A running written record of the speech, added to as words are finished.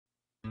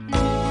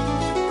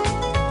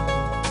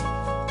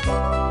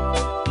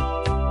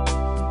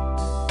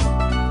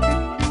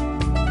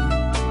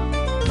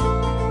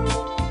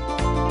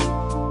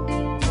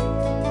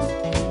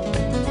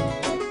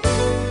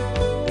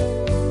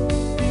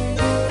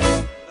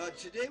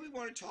Today we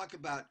want to talk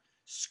about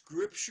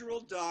scriptural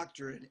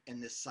doctrine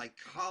and the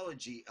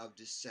psychology of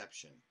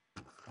deception.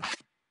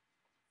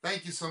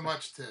 Thank you so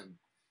much, Tim.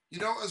 You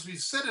know, as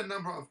we've said a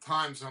number of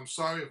times, and I'm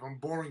sorry if I'm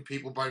boring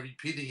people by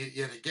repeating it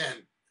yet again,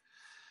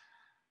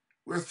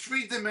 we're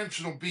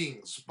three-dimensional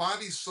beings,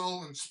 body,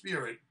 soul, and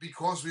spirit,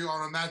 because we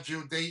are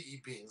Imagio Dei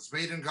beings,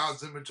 made in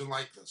God's image and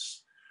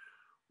likeness.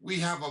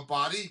 We have a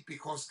body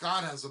because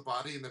God has a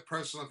body in the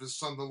person of his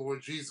Son, the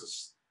Lord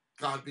Jesus,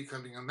 God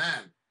becoming a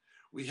man.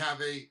 We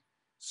have a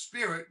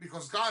spirit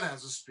because God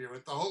has a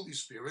spirit, the Holy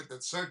Spirit,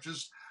 that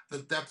searches the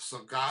depths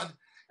of God.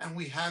 And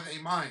we have a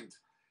mind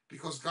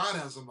because God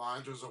has a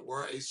mind, or as it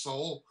were, a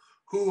soul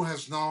who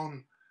has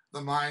known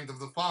the mind of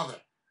the Father.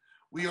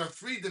 We are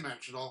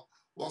three-dimensional,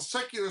 while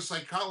secular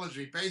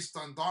psychology based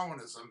on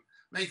Darwinism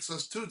makes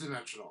us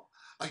two-dimensional.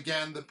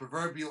 Again, the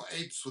proverbial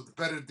apes with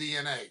better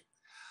DNA.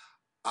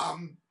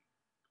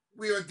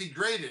 We are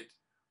degraded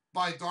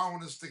by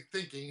Darwinistic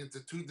thinking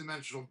into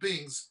two-dimensional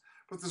beings,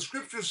 but the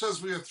scripture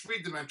says we are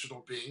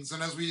three-dimensional beings,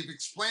 and as we've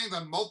explained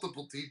on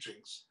multiple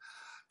teachings,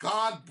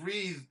 God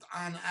breathed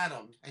on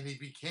Adam and he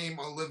became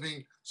a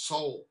living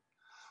soul.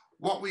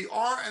 What we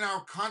are in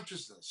our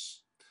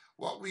consciousness,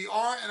 what we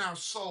are in our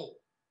soul,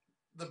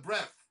 the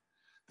breath,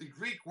 the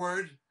Greek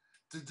word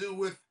to do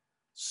with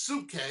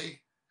suke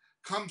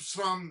comes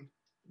from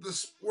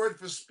this word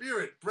for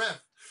spirit,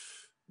 breath,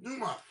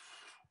 pneuma.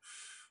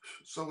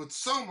 So it's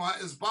soma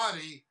is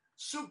body,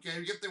 suke,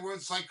 we get the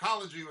word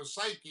psychology or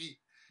psyche,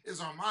 is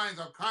our mind,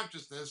 our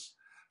consciousness,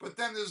 but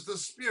then there's the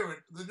spirit,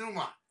 the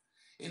pneuma.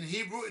 In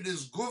Hebrew, it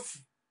is guf,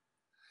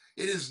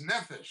 it is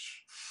nephesh,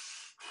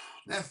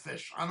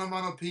 nephesh,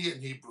 onomatopoeia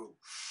in Hebrew,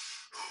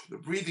 the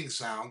breathing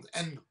sound,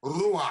 and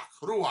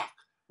ruach.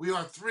 We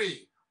are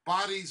three,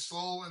 body,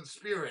 soul, and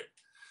spirit.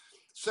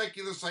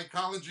 Secular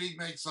psychology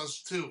makes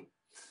us two.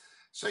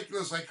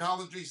 Secular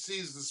psychology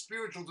sees the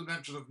spiritual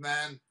dimension of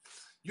man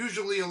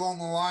usually along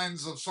the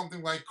lines of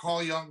something like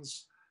Carl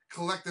Jung's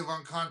collective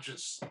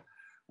unconscious,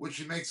 which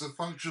he makes a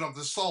function of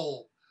the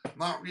soul,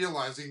 not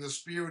realizing the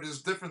spirit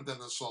is different than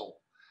the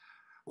soul.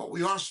 What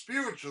we are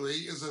spiritually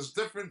is as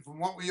different from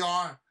what we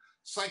are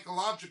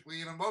psychologically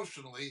and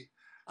emotionally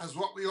as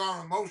what we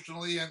are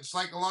emotionally and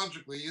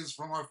psychologically is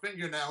from our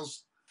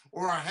fingernails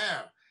or our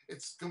hair.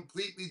 It's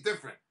completely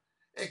different,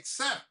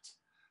 except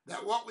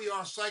that what we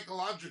are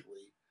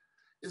psychologically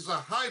is a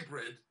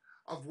hybrid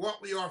of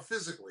what we are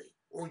physically,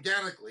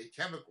 organically,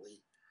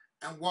 chemically,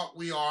 and what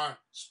we are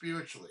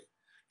spiritually.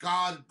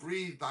 God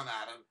breathed on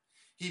Adam.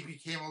 He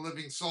became a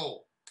living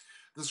soul.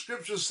 The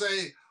scriptures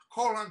say,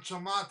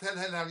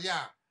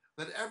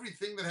 that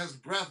everything that has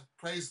breath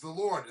praise the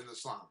Lord in the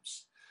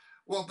Psalms.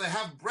 Well, they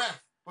have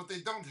breath, but they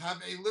don't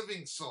have a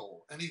living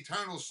soul, an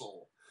eternal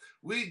soul.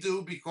 We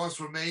do because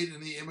we're made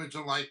in the image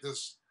and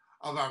likeness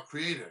of our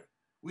Creator.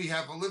 We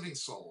have a living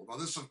soul. Now,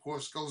 this, of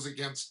course, goes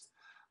against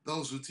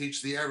those who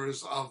teach the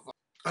errors of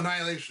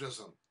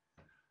annihilationism.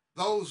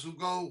 Those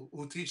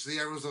who teach the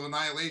errors of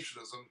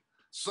annihilationism,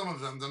 some of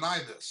them deny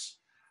this.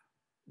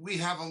 We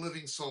have a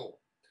living soul.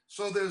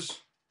 So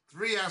there's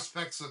three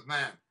aspects of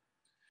man.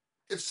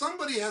 If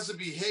somebody has a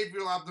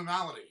behavioral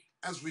abnormality,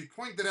 as we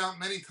pointed out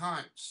many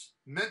times,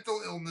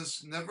 mental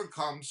illness never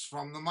comes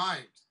from the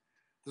mind.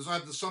 There's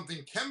either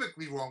something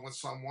chemically wrong with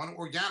someone,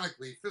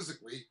 organically,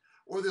 physically,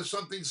 or there's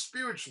something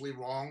spiritually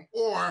wrong,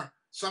 or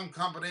some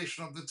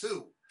combination of the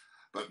two.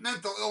 But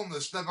mental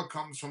illness never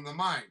comes from the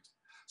mind.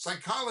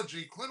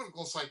 Psychology,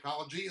 clinical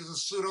psychology, is a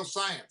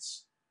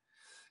pseudoscience.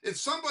 If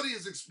somebody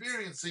is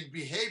experiencing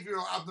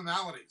behavioral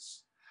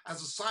abnormalities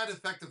as a side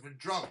effect of a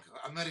drug,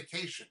 a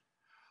medication,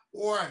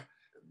 or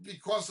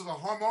because of a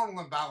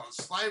hormonal imbalance,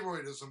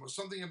 thyroidism, or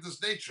something of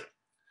this nature,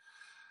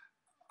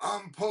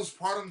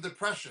 postpartum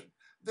depression,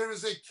 there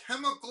is a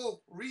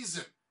chemical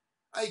reason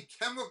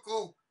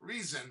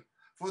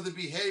for the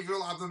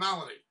behavioral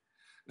abnormality.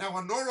 Now,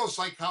 a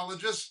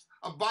neuropsychologist,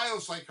 a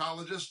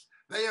biopsychologist,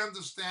 they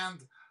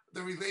understand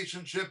the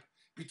relationship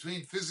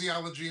between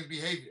physiology and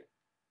behavior.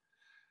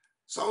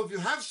 So if you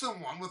have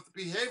someone with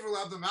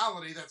behavioral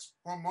abnormality that's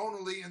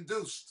hormonally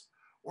induced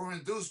or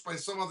induced by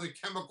some other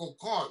chemical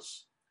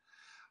cause,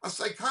 a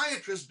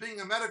psychiatrist, being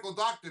a medical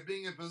doctor,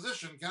 being a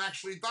physician, can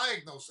actually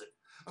diagnose it.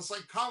 A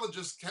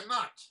psychologist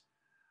cannot.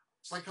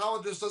 A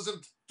psychologist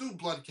doesn't do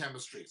blood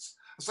chemistries.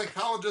 A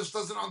psychologist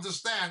doesn't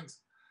understand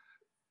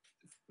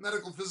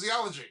medical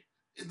physiology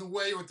in the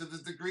way or to the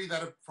degree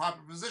that a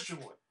proper physician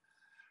would.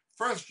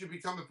 First, you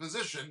become a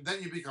physician,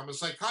 then you become a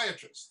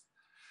psychiatrist.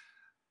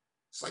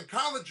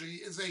 Psychology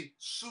is a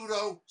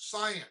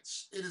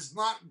pseudoscience. It is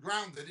not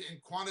grounded in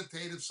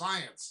quantitative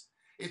science.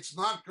 It's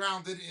not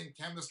grounded in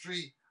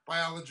chemistry,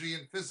 biology,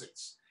 and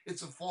physics.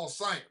 It's a false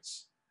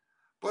science.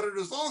 But it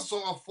is also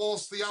a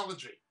false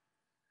theology.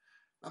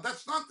 Now,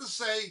 that's not to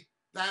say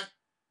that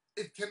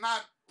it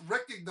cannot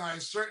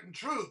recognize certain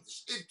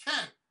truths. It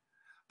can,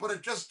 but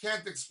it just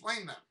can't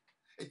explain them.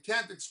 It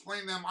can't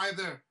explain them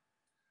either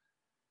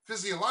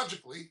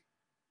physiologically,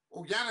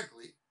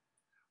 organically,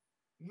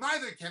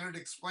 neither can it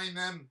explain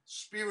them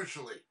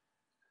spiritually.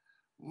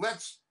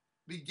 Let's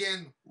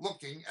begin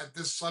looking at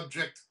this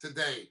subject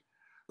today.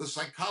 the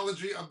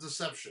psychology of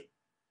deception.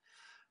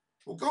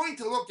 We're going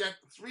to look at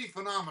three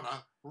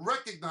phenomena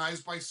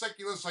recognized by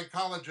secular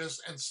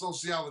psychologists and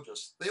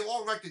sociologists. They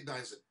all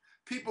recognize it.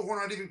 People who are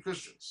not even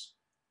Christians.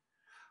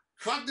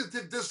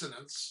 Cognitive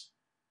dissonance,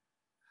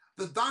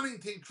 the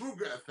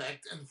Donington-Kruger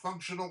effect, and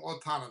functional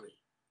autonomy.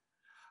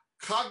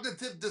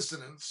 Cognitive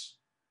dissonance,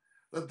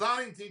 the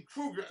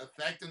Donington-Kruger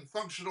effect, and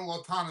functional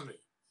autonomy.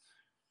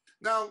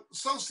 Now,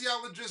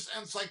 sociologists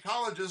and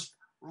psychologists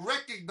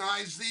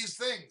recognize these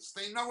things.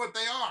 They know what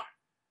they are.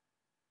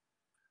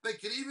 They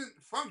can even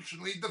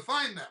functionally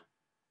define them.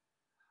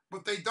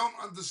 But they don't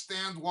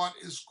understand what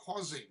is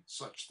causing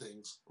such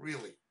things,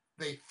 really.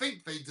 They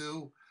think they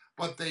do,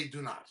 but they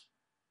do not.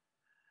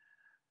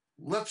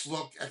 Let's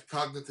look at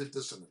cognitive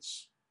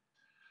dissonance.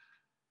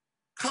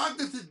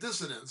 Cognitive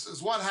dissonance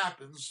is what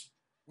happens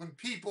when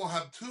people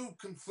have two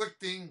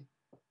conflicting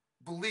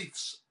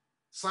beliefs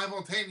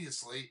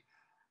simultaneously,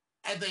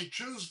 and they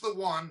choose the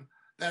one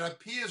that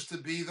appears to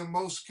be the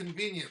most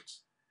convenient,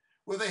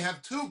 where they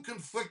have two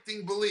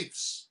conflicting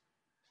beliefs,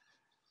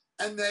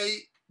 and they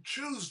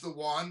choose the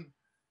one,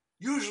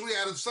 usually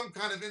out of some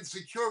kind of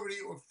insecurity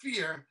or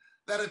fear,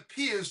 that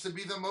appears to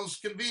be the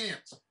most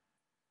convenient.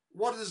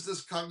 What is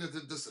this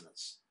cognitive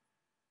dissonance?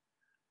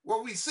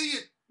 Well, we see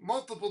it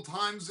multiple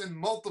times in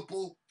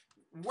multiple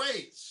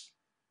ways.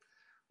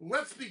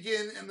 Let's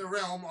begin in the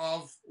realm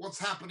of what's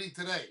happening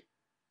today,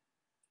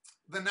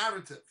 the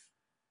narrative.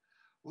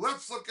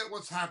 Let's look at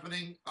what's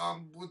happening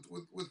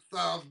with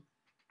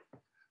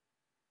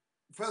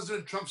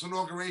President Trump's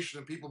inauguration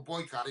and people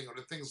boycotting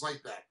or things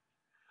like that.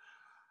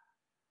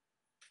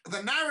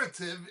 The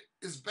narrative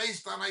is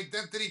based on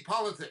identity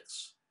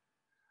politics.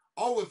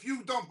 Oh, if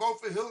you don't vote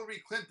for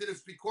Hillary Clinton,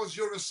 it's because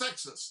you're a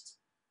sexist.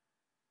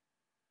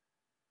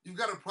 You've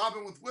got a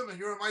problem with women,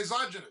 you're a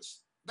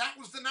misogynist. That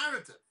was the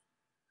narrative.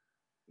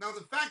 Now,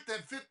 the fact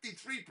that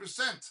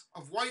 53%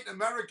 of white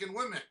American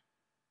women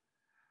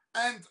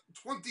and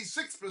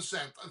 26%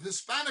 of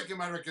Hispanic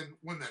American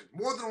women,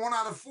 more than 1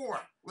 out of 4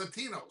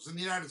 Latinos in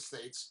the United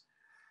States,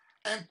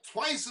 and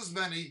twice as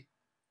many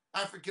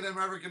African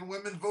American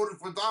women voted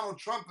for Donald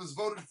Trump as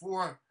voted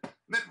for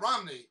Mitt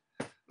Romney.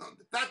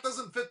 That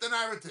doesn't fit the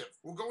narrative.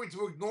 We're going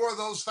to ignore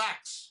those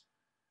facts,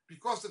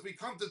 because if we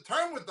come to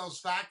terms with those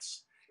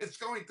facts, it's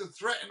going to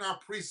threaten our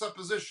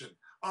presupposition,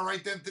 our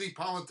identity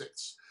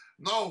politics.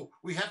 No,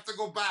 we have to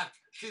go back.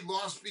 She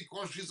lost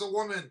because she's a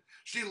woman.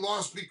 She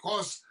lost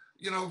because,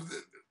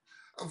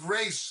 of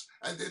race.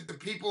 And the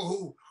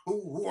people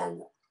who are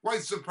white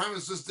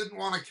supremacists didn't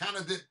want a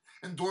candidate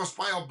endorsed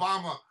by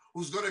Obama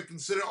who's going to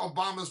consider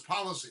Obama's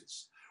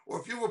policies. Or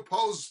if you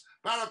oppose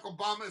Barack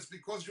Obama, it's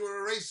because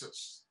you're a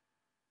racist.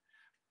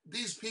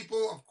 These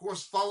people, of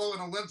course, follow an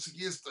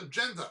Alinskyist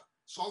agenda.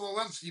 Saul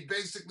Alinsky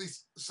basically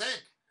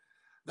said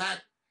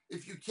that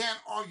if you can't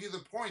argue the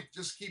point,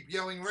 just keep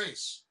yelling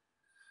race.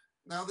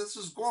 Now, this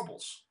is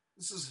Goebbels.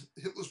 This is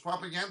Hitler's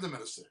propaganda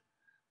minister.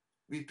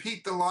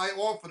 Repeat the lie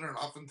often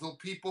enough until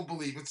people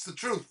believe it's the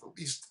truth. At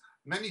least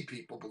many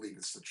people believe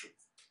it's the truth.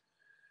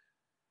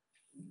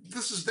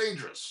 This is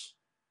dangerous,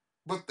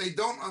 but they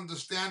don't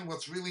understand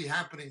what's really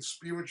happening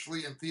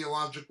spiritually and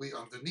theologically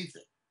underneath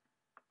it.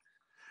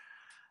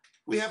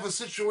 We have a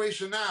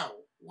situation now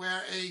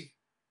where a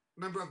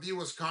member of the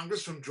U.S.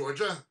 Congress from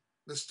Georgia,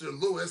 Mr.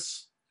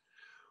 Lewis,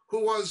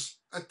 who was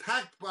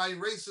attacked by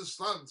racist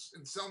thugs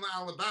in Selma,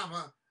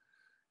 Alabama,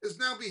 is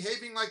now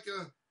behaving like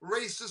a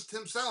racist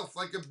himself,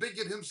 like a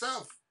bigot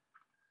himself.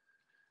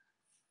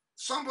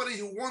 Somebody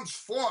who once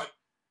fought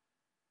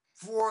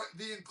for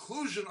the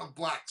inclusion of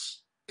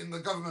blacks in the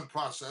government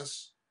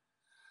process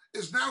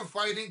is now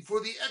fighting for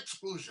the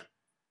exclusion.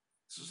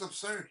 This is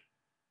absurd.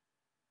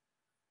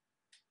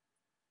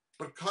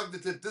 But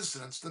cognitive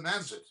dissonance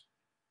demands it.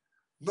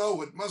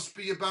 No, it must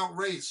be about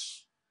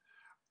race.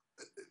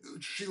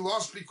 She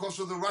lost because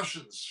of the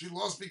Russians. She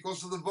lost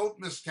because of the vote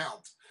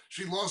miscount.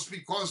 She lost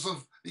because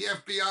of the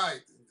FBI.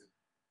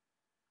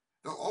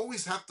 They'll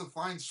always have to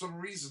find some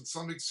reason,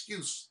 some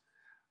excuse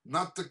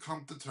not to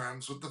come to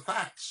terms with the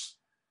facts.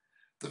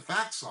 The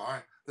facts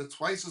are that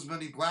twice as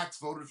many blacks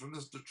voted for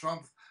Mr.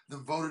 Trump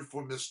than voted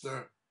for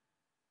Mr.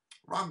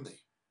 Romney.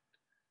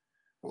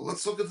 Well,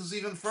 let's look at this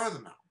even further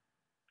now.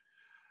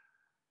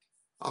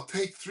 I'll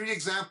take 3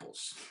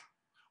 examples.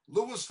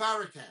 Louis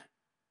Farrakhan,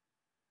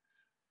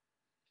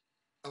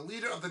 a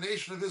leader of the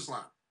Nation of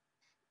Islam,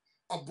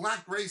 a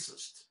black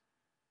racist.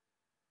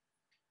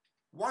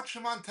 Watch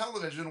him on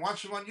television,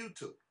 watch him on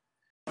YouTube.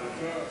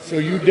 So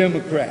you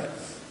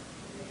Democrats,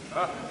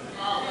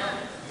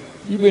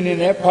 you've been in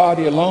that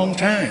party a long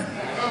time.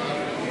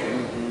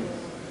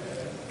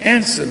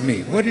 Answer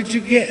me, what did you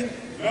get?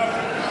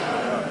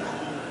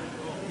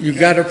 You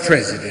got a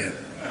president.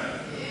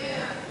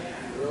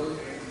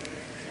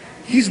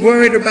 He's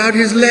worried about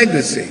his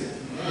legacy.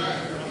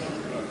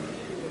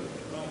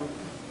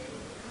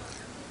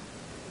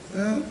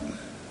 Well,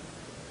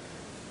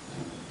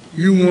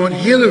 you want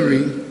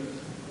Hillary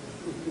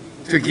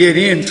to get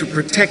in to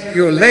protect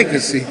your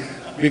legacy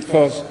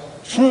because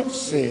Trump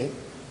said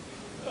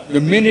the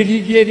minute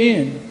he get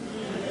in,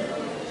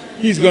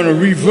 he's going to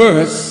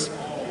reverse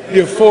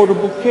the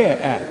Affordable Care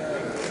Act,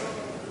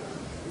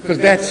 because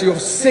that's your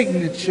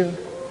signature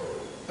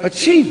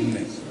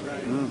achievement.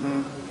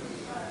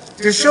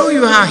 To show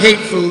you how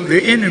hateful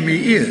the enemy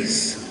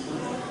is,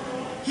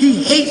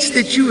 he hates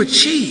that you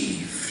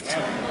achieved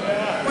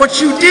what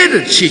you did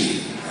achieve.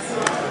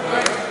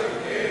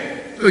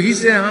 So he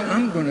said,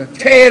 I'm going to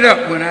tear it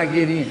up when I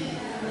get in.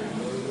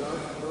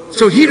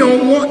 So he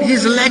don't want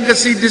his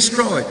legacy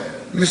destroyed.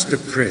 Mr.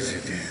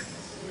 President,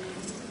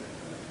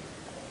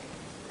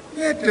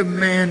 let the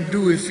man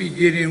do if he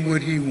get in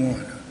what he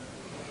wanted.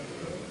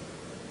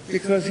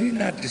 Because he's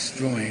not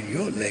destroying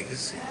your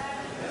legacy.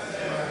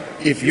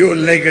 If your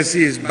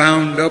legacy is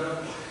bound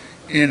up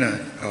in an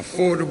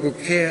Affordable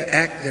Care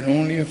Act that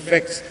only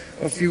affects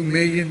a few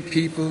million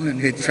people,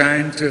 and they're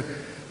trying to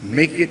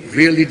make it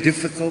really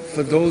difficult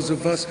for those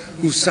of us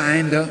who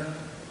signed up,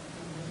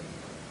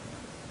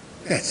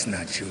 that's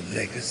not your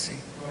legacy.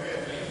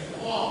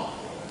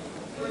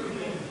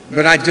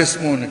 But I just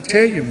want to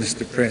tell you,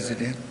 Mr.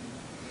 President,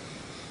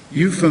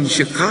 you from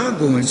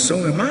Chicago and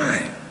so am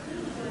I.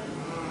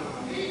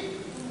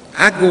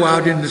 I go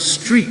out in the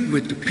street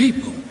with the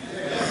people.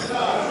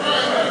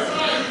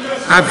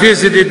 I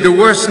visited the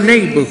worst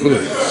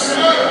neighborhoods.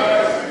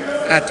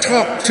 I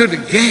talked to the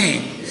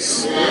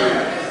gangs.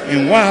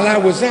 And while I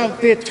was out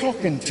there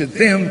talking to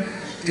them,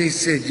 they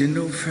said, you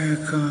know,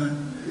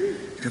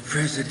 Farrakhan, the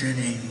president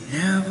ain't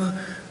never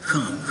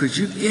come. Could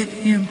you get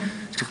him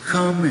to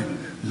come and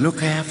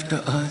look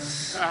after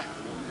us?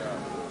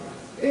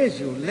 There's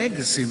your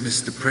legacy,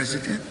 Mr.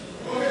 President.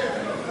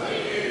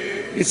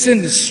 It's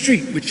in the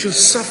street with your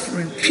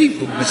suffering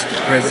people, Mr.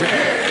 President.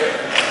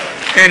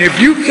 And if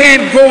you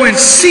can't go and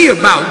see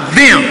about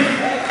them,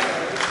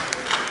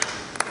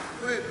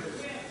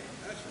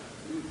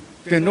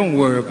 then don't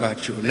worry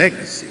about your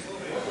legacy.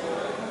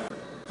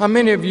 How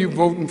many of you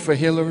voting for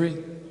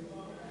Hillary?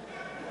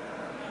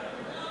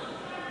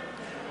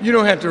 You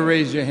don't have to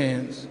raise your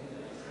hands.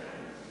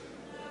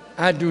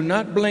 I do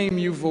not blame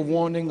you for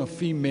wanting a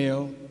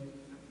female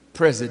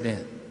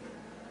president.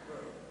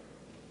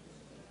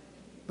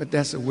 But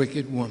that's a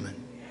wicked woman.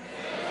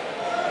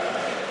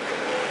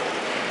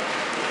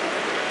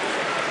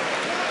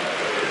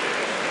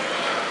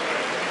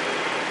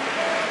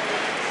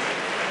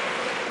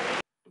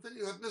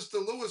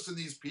 Mr. Lewis and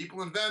these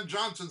people and Van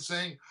Johnson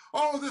saying,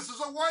 oh, this is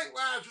a white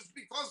lash, it's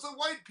because of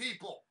white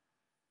people.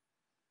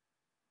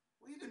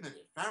 Wait a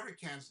minute,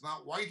 Farrakhan's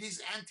not white,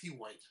 he's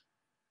anti-white.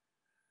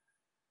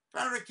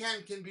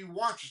 Farrakhan can be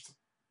watched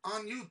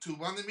on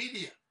YouTube, on the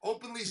media,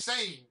 openly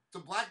saying to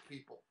black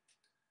people,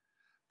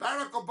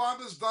 Barack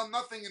Obama's done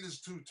nothing in his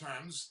 2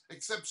 terms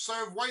except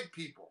serve white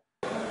people.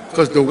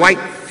 Because the white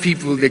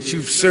people that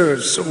you've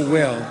served so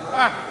well,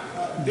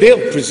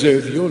 they'll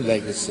preserve your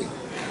legacy.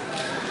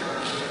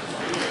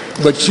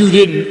 But you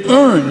didn't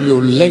earn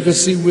your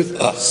legacy with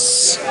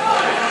us.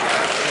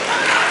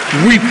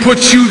 We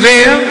put you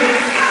there.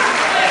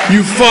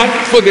 You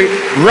fought for the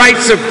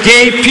rights of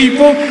gay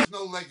people. There's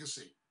no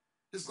legacy.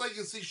 His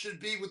legacy should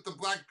be with the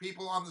black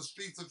people on the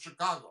streets of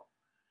Chicago,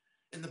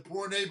 in the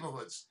poor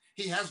neighborhoods.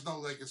 He has no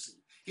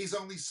legacy. He's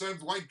only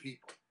served white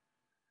people.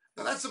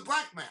 Now that's a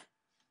black man.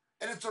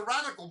 And it's a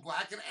radical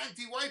black, an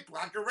anti-white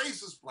black, a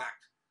racist black.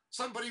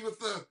 Somebody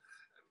with a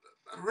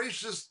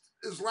racist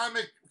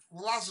Islamic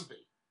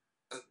philosophy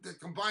that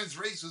combines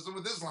racism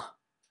with Islam,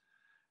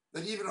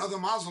 that even other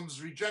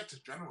Muslims reject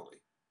generally.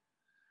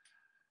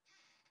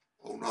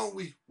 Oh no,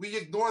 we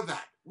ignore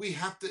that. We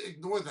have to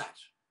ignore that.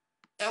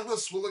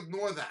 Ellis will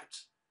ignore that.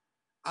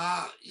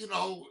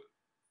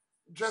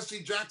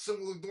 Jesse Jackson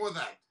will ignore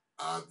that.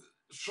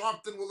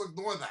 Sharpton will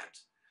ignore that.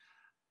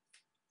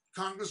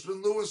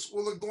 Congressman Lewis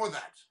will ignore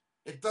that.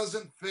 It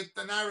doesn't fit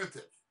the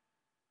narrative.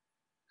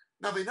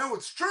 Now they know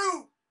it's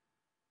true.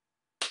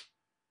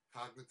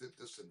 Cognitive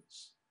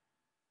dissonance.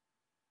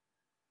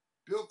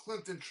 Bill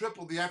Clinton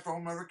tripled the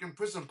Afro-American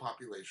prison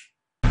population.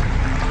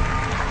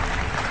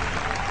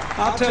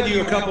 I'll tell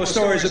you a couple of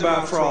stories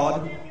about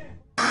fraud.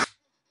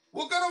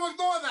 We're going to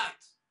ignore that.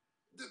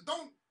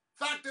 Don't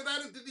factor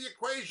that into the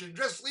equation.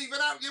 Just leave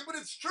it out. Yeah, but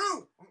it's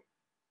true.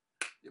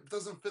 It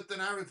doesn't fit the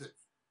narrative.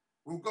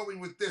 We're going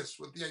with this,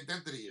 with the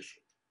identity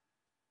issue.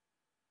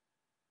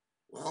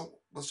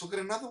 Well, let's look at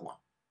another one.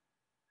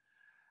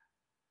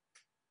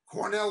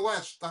 Cornel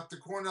West, Dr.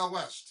 Cornel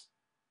West,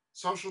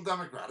 social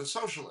democrat, a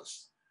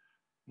socialist,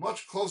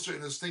 much closer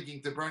in his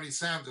thinking to Bernie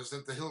Sanders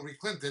than to Hillary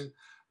Clinton,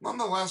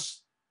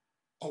 nonetheless,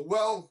 a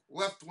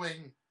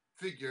well-left-wing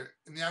figure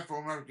in the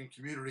Afro-American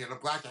community and a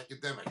black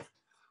academic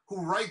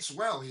who writes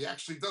well. He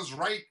actually does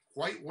write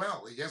quite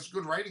well. He has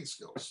good writing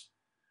skills.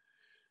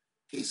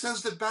 He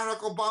says that Barack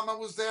Obama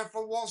was there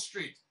for Wall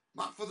Street,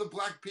 not for the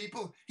black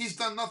people. He's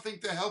done nothing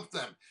to help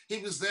them. He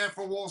was there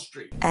for Wall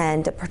Street.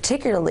 And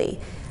particularly,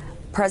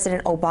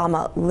 President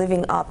Obama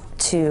living up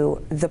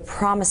to the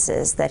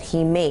promises that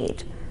he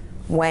made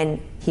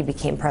when he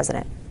became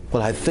president.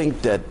 Well, I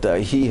think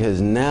that he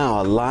has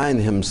now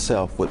aligned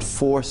himself with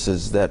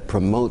forces that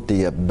promote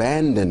the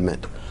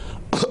abandonment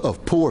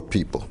of poor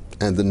people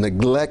and the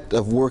neglect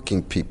of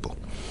working people.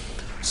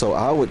 So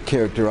I would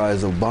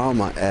characterize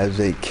Obama as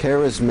a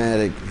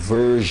charismatic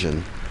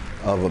version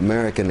of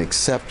American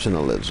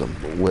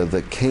exceptionalism, with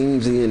a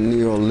Keynesian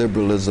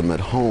neoliberalism at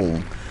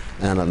home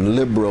and a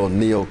liberal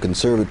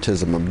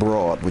neoconservatism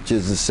abroad, which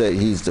is to say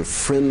he's the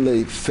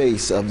friendly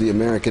face of the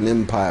American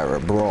empire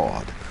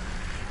abroad.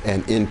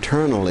 And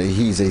internally,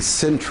 he's a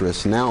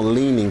centrist, now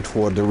leaning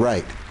toward the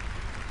right.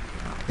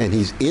 And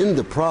he's in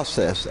the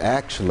process,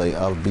 actually,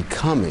 of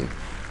becoming,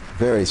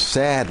 very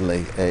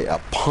sadly,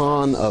 a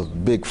pawn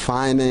of big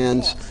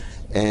finance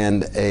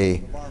and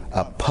a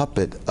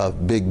puppet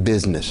of big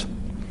business.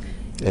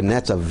 And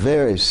that's a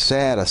very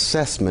sad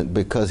assessment,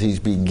 because he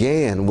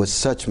began with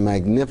such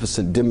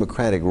magnificent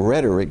democratic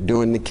rhetoric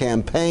during the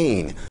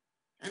campaign.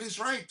 And he's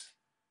right.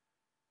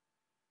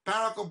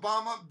 Barack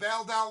Obama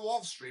bailed out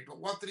Wall Street, but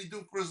what did he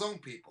do for his own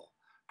people?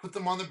 Put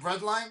them on the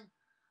breadline?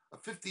 A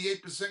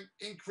 58%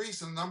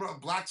 increase in the number of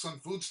blacks on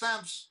food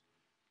stamps?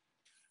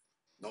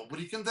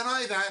 Nobody can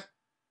deny that.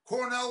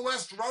 Cornel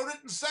West wrote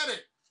it and said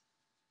it.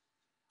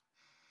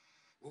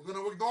 We're going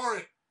to ignore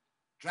it.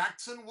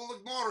 Jackson will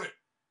ignore it.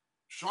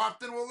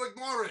 Sharpton will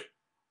ignore it.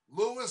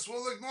 Lewis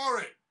will ignore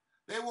it.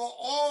 They will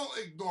all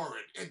ignore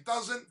it. It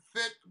doesn't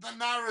fit the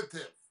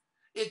narrative.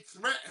 It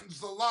threatens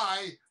the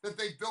lie that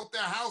they built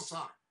their house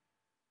on.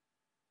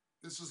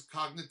 This is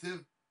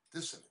cognitive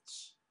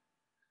dissonance.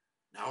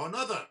 Now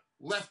another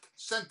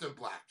left-center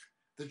black,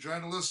 the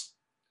journalist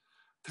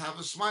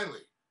Tavis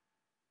Smiley.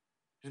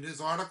 In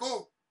his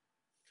article,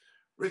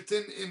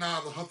 written in the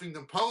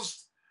Huffington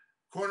Post,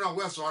 Cornel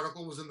West's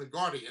article was in The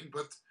Guardian,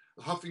 but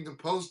the Huffington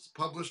Post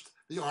published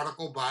the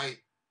article by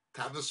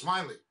Tavis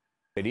Smiley.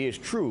 It is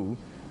true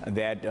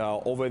that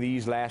over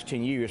these last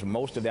 10 years,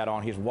 most of that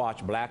on his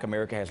watch, Black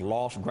America has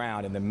lost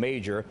ground in the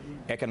major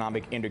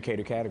economic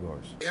indicator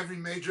categories. Every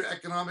major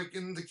economic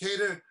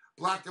indicator,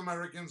 Black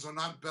Americans are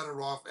not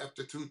better off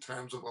after 2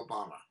 terms of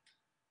Obama.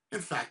 In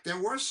fact,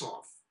 they're worse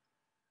off.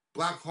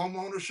 Black home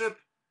ownership,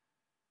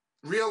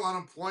 real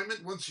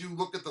unemployment, once you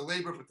look at the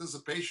labor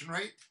participation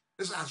rate,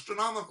 is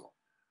astronomical.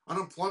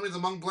 Unemployment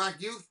among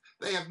black youth,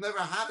 they have never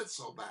had it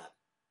so bad.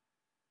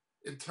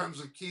 In terms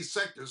of key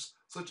sectors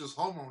such as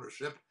home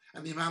ownership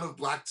and the amount of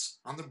blacks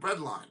on the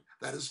breadline,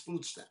 that is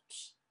food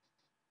stamps.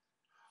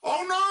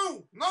 Oh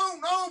no,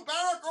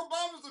 Barack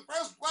Obama's the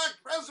first black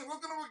president, we're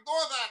going to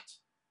ignore that.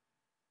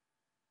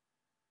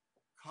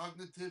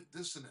 Cognitive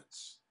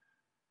dissonance.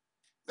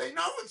 They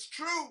know it's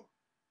true,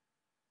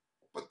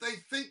 but they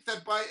think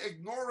that by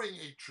ignoring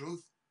a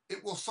truth,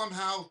 it will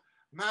somehow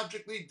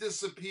magically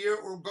disappear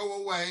or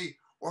go away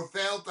or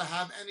fail to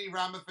have any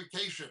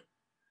ramification.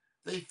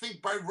 They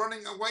think by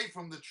running away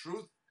from the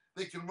truth,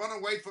 they can run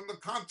away from the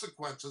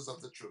consequences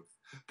of the truth,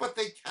 but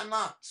they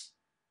cannot.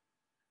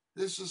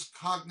 This is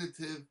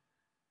cognitive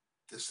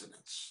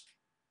dissonance.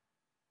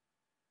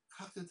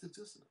 Cognitive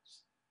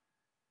dissonance.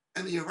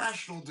 And the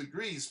irrational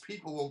degrees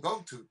people will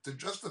go to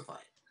justify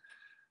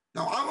it.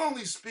 Now, I'm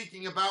only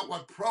speaking about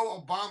what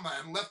pro-Obama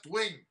and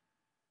left-wing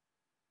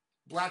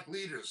black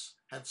leaders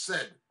have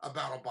said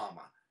about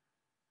Obama.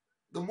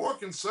 The more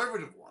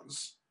conservative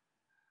ones,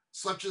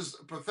 such as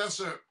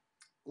Professor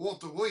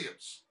Walter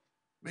Williams,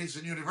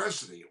 Mason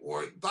University,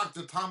 or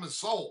Dr. Thomas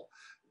Sowell,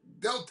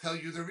 they'll tell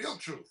you the real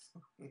truth.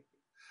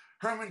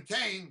 Herman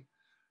Cain,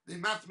 the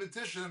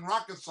mathematician and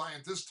rocket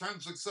scientist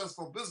turned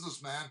successful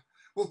businessman,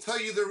 will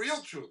tell you the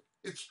real truth.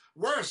 It's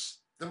worse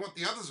than what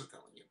the others are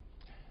telling you.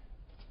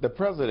 The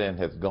president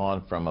has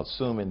gone from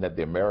assuming that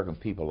the American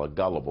people are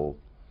gullible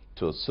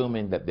to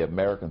assuming that the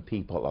American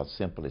people are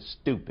simply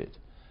stupid.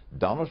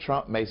 Donald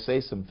Trump may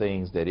say some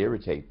things that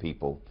irritate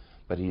people,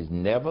 but he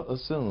never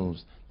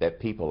assumes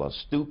that people are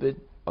stupid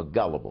or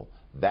gullible.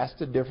 That's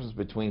the difference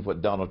between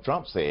what Donald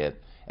Trump said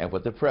and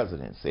what the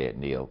president said,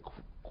 Neil.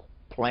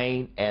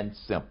 Plain and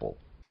simple.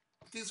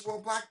 These were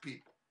black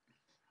people.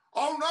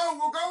 Oh no,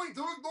 we're going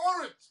to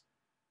ignore it.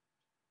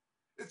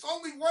 It's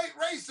only white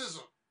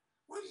racism.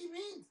 What do you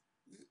mean?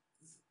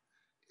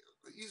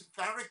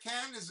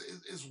 Farrakhan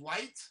is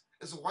white,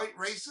 is a white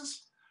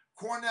racist.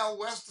 Cornel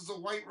West is a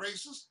white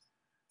racist.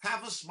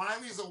 Tavis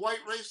Smiley is a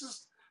white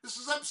racist. This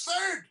is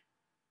absurd.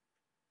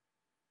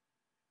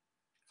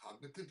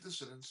 Cognitive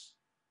dissonance,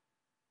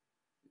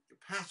 the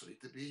capacity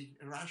to be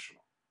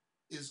irrational,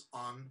 is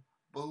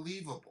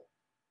unbelievable.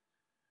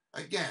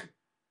 Again,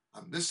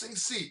 a missing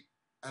seat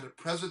at a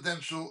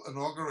presidential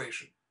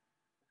inauguration.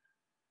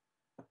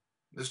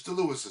 Mr.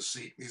 Lewis's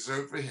seat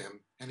reserved for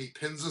him, and he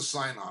pins a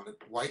sign on it,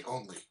 white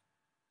only.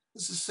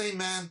 This is the same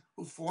man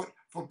who fought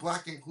for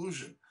black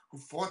inclusion, who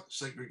fought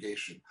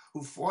segregation,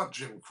 who fought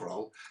Jim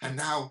Crow, and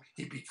now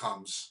he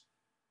becomes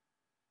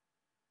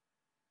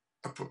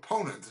a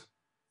proponent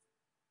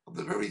of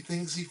the very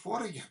things he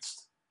fought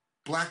against,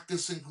 black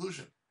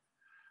disinclusion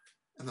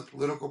and the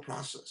political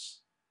process.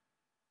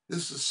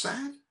 This is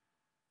sad,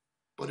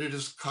 but it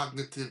is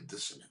cognitive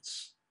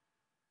dissonance.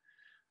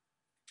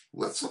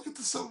 Let's look at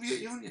the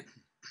Soviet Union.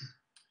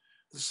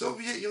 The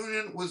Soviet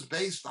Union was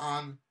based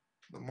on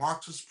the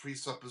Marxist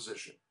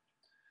presupposition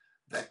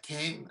that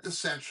came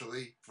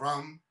essentially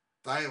from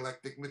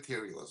dialectic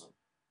materialism.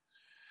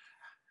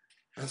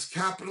 As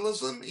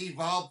capitalism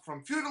evolved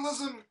from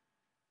feudalism,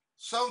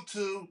 so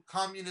too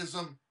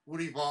communism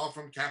would evolve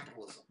from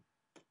capitalism.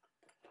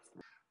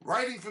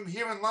 Writing from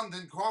here in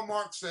London, Karl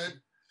Marx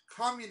said,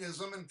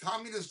 communism and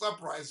communist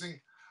uprising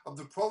of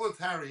the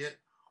proletariat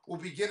will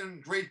begin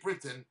in Great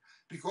Britain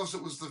because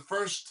it was the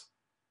first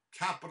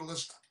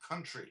capitalist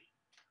country.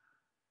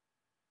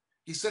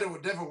 He said it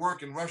would never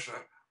work in Russia.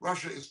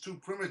 Russia is too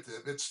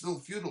primitive. It's still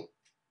feudal.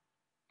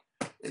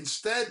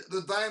 Instead,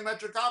 the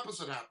diametric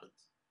opposite happened.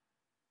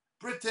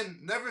 Britain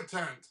never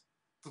turned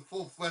to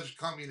full-fledged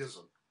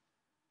communism.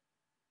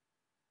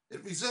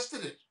 It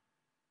resisted it.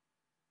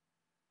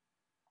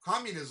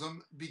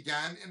 Communism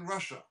began in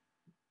Russia,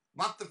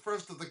 not the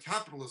first of the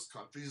capitalist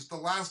countries, the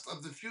last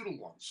of the feudal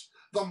ones.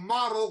 The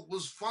model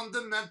was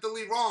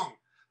fundamentally wrong.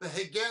 The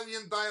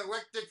Hegelian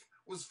dialectic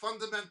was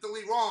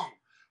fundamentally wrong.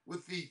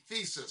 With the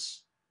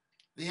thesis,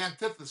 the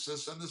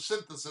antithesis, and the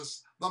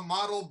synthesis, the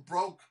model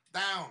broke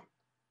down.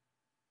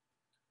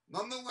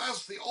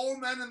 Nonetheless, the old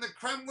men in the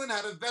Kremlin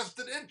had a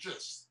vested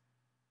interest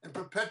in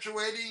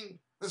perpetuating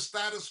the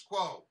status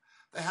quo.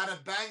 They had to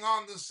bang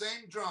on the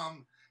same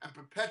drum and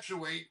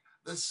perpetuate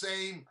the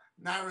same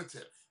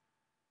narrative.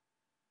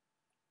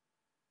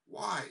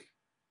 Why?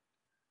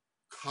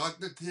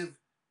 Cognitive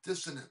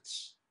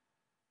dissonance.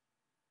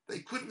 They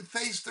couldn't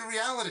face the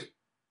reality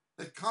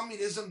that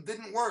communism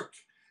didn't work.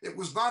 It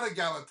was not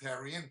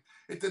egalitarian.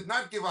 It did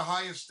not give a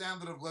higher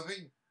standard of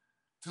living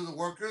to the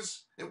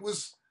workers. It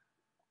was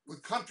the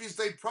countries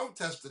they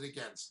protested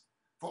against.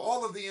 For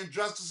all of the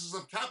injustices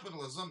of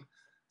capitalism,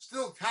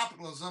 still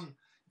capitalism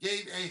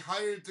gave a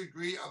higher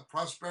degree of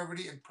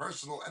prosperity and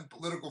personal and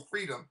political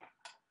freedom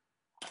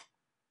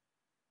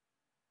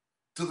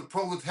to the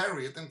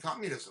proletariat than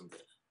communism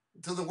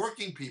did, to the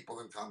working people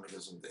than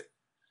communism did.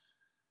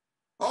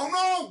 Oh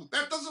no,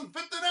 that doesn't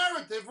fit the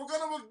narrative. We're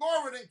going to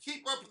ignore it and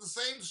keep up the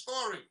same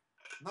story.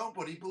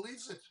 Nobody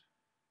believes it.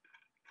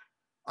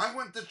 I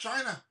went to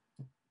China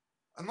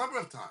a number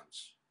of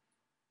times.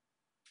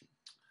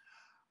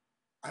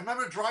 I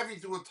remember driving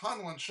through a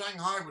tunnel in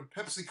Shanghai with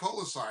Pepsi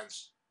Cola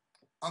signs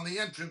on the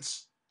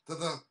entrance to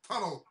the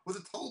tunnel where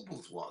the toll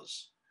booth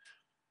was.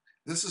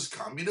 This is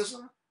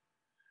communism?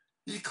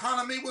 The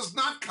economy was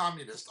not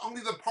communist.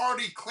 Only the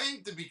party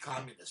claimed to be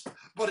communist,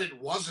 but it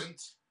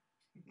wasn't.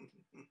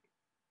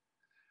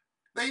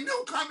 They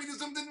knew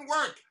communism didn't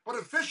work, but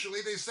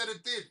officially they said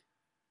it did.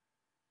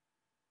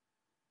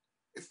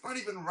 It's not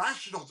even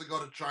rational to go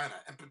to China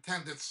and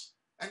pretend it's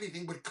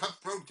anything but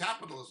cutthroat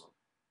capitalism.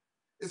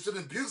 It's an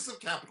abuse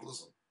of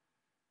capitalism.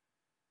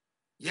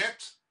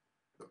 Yet,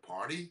 the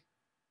party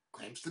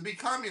claims to be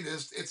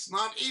communist. It's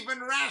not even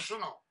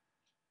rational.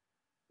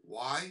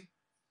 Why?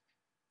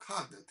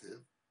 Cognitive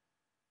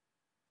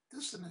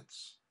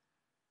dissonance.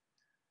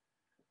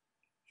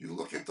 You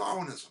look at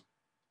Darwinism.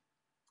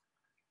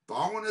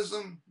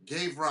 Darwinism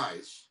gave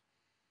rise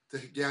to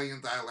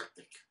Hegelian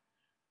dialectic,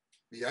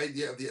 the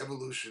idea of the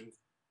evolution,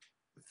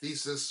 the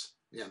thesis,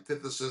 the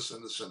antithesis,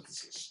 and the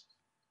synthesis.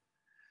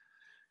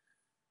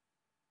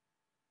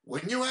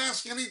 When you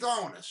ask any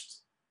Darwinist,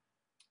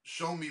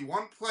 show me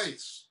one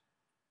place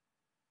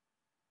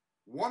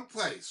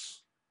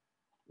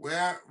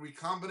where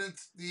recombinant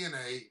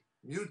DNA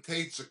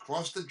mutates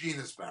across the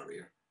genus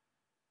barrier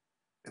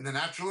in the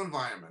natural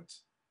environment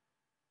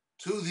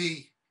to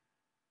the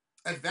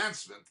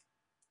advancement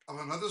of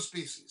another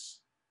species,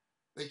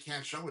 they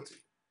can't show it to you.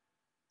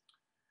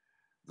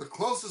 The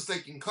closest they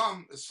can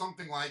come is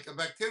something like a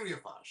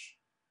bacteriophage,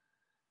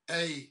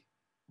 a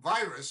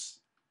virus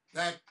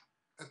that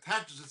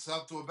attaches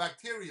itself to a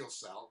bacterial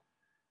cell,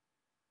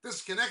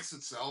 disconnects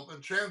itself,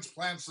 and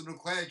transplants the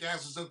nucleic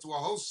acids into a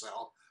host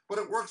cell, but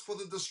it works for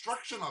the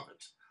destruction of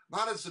it,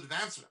 not its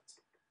advancement.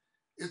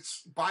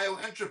 It's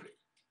bioentropy.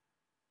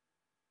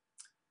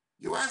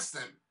 You ask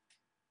them,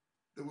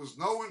 there was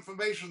no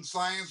information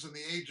science in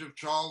the age of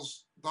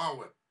Charles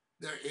Darwin.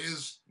 There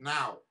is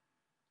now.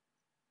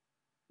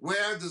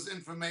 Where does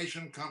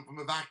information come from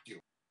a vacuum?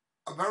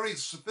 A very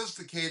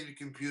sophisticated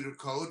computer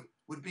code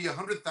would be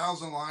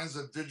 100,000 lines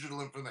of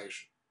digital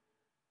information.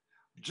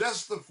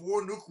 Just the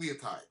 4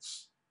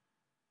 nucleotides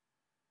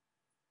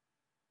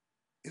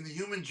in the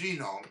human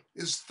genome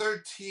is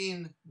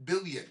 13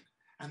 billion,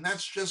 and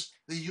that's just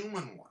the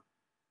human one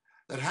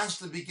that has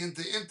to begin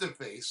to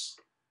interface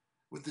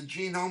with the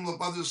genome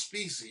of other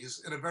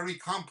species in a very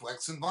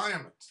complex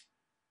environment.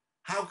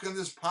 How can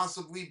this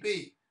possibly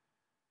be?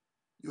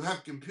 You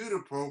have computer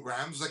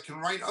programs that can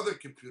write other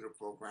computer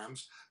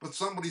programs, but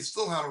somebody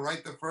still had to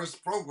write the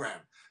first program.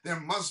 There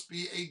must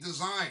be a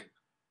design.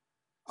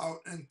 An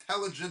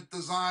intelligent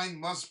design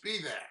must be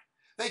there.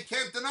 They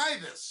can't deny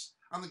this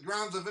on the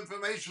grounds of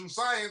information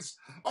science.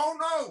 Oh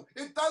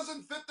no, it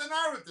doesn't fit the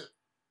narrative.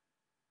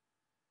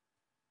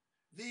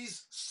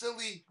 These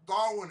silly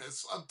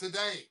Darwinists of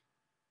today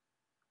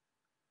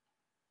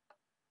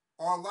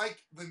are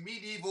like the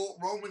medieval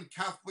Roman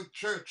Catholic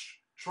Church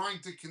trying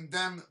to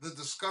condemn the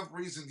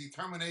discoveries and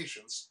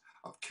determinations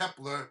of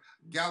Kepler,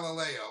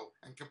 Galileo,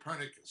 and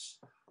Copernicus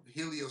of the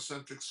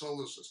heliocentric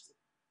solar system.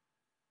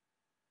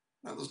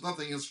 Now, there's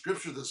nothing in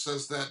Scripture that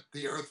says that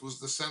the Earth was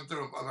the center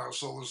of our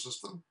solar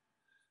system.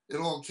 It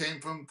all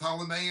came from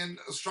Ptolemaic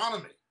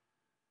astronomy,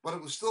 but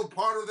it was still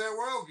part of their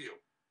worldview.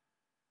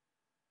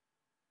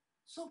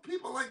 So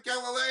people like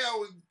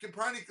Galileo and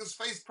Copernicus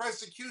faced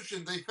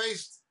persecution. They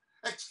faced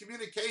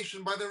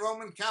excommunication by the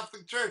Roman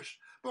Catholic Church.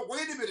 But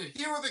wait a minute,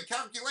 here are the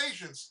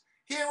calculations.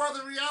 Here are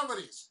the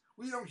realities.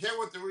 We don't care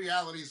what the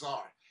realities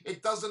are.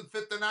 It doesn't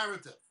fit the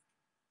narrative.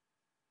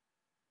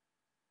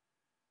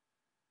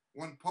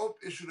 When Pope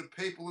issued a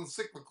papal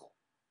encyclical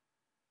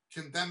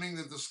condemning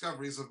the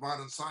discoveries of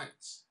modern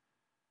science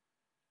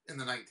in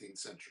the 19th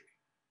century.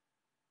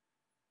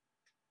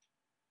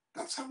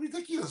 That's how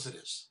ridiculous it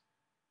is.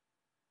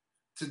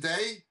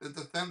 Today, the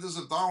defenders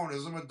of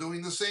Darwinism are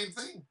doing the same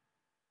thing.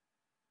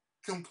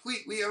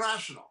 Completely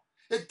irrational.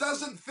 It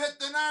doesn't fit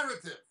the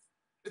narrative.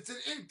 It's an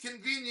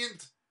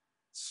inconvenient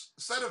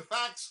set of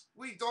facts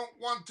we don't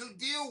want to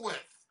deal with.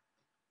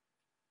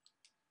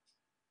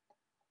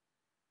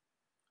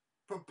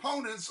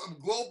 Proponents of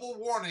global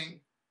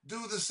warming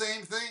do the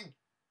same thing.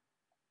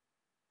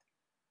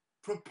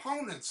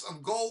 Proponents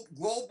of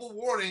global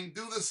warming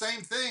do the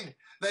same thing.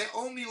 They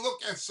only look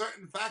at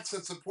certain facts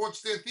that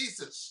supports their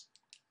thesis.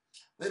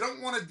 They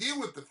don't want to deal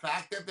with the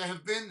fact that there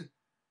have been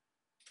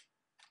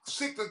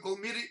cyclical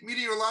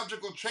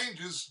meteorological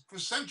changes for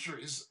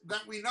centuries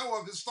that we know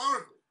of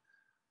historically.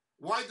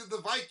 Why did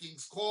the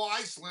Vikings call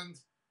Iceland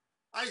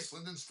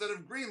instead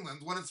of Greenland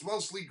when it's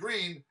mostly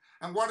green?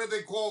 And why did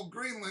they call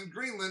Greenland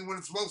when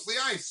it's mostly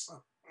ice?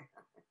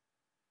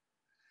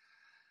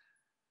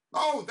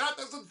 No, that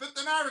doesn't fit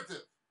the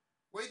narrative.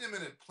 Wait a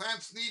minute,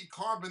 plants need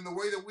carbon the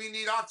way that we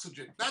need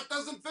oxygen. That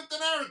doesn't fit the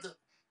narrative.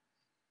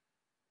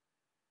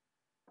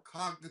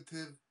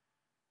 Cognitive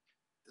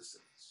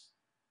dissonance.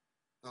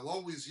 They'll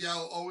always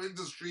yell, oh,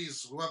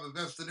 industries who have a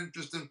vested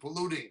interest in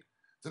polluting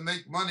to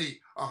make money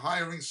are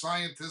hiring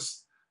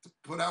scientists to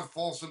put out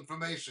false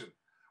information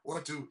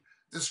or to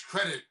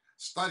discredit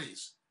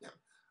studies. Yeah.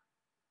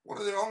 One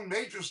of their own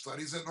major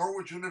studies at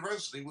Norwich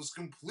University was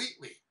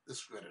completely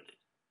discredited.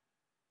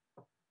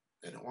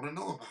 They don't want to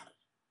know about it.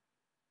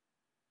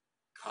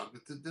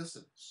 Cognitive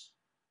dissonance.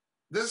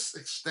 This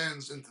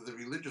extends into the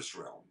religious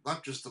realm,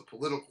 not just the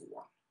political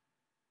one.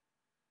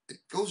 It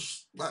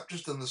goes not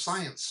just in the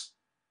science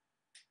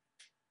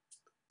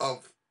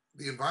of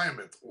the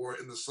environment or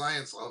in the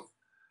science of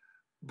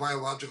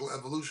biological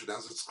evolution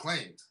as it's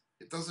claimed.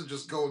 It doesn't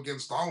just go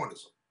against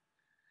Darwinism.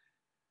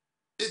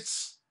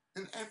 It's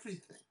in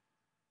everything,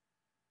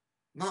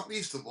 not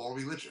least of all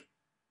religion.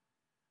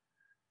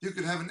 You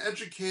could have an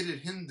educated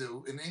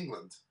Hindu in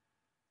England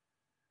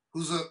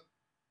who's a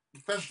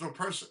professional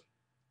person.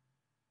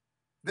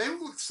 They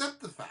will accept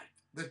the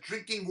fact that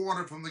drinking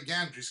water from the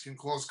Ganges can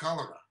cause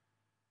cholera.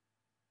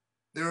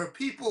 There are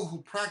people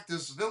who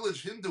practice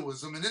village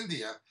Hinduism in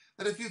India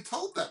that if you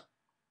told them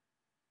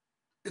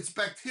it's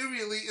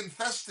bacterially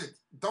infested,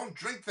 don't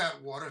drink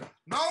that water.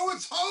 No,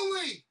 it's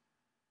holy.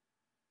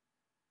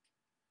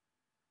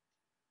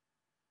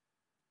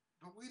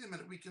 But wait a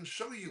minute, we can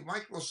show you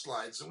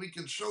microslides and we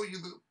can show you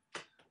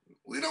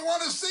we don't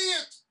want to see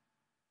it.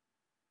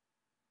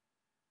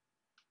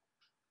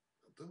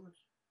 They'll do it.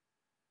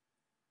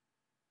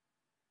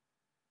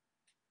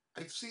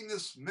 I've seen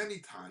this many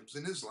times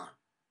in Islam,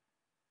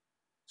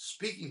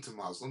 speaking to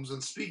Muslims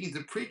and speaking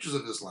to preachers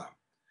of Islam.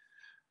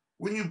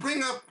 When you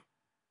bring up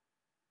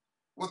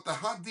what the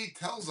Hadith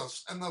tells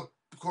us and the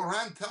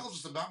Quran tells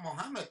us about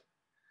Muhammad,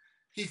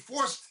 he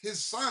forced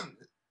his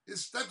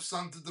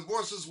stepson, to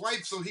divorce his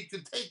wife so he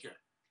could take her.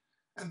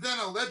 And then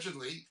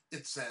allegedly,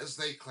 it says,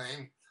 they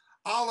claim,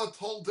 Allah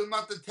told him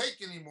not to take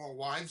any more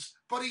wives,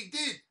 but he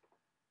did.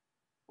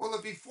 Well,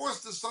 if he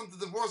forced his son to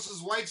divorce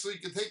his wife so he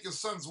could take his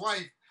son's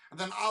wife, and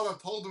then Allah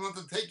told him not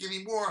to take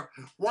any more,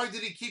 why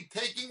did he keep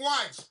taking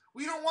wives?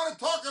 We don't want to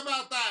talk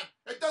about that.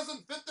 It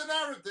doesn't fit the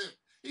narrative.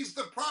 He's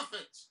the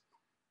prophet.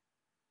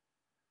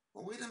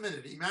 Well, wait a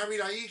minute. He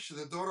married Aisha,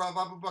 the daughter of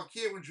Abu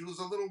Bakr, when she was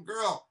a little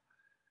girl.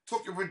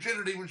 Took her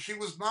virginity when she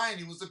was 9.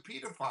 He was a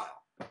pedophile.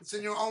 It's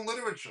in your own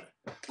literature.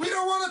 We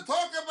don't want to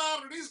talk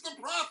about it. He's the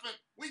prophet.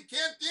 We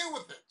can't deal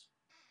with it.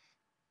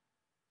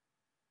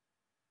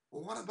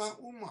 Well, what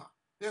about Ummah?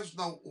 There's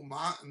no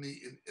Ummah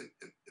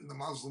in the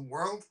Muslim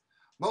world.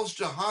 Most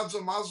jihads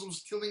are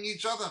Muslims killing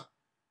each other,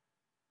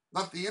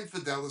 not the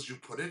infidel, as you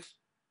put it.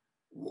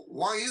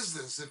 Why is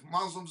this if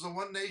Muslims are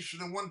one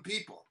nation and one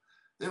people?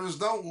 There is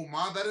no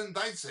Ummah that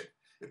indicts it.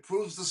 It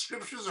proves the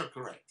scriptures are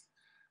correct,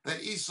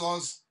 that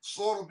Esau's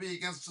sword will be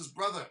against his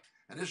brother,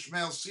 and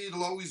Ishmael's seed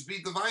will always be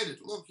divided.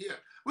 Look here.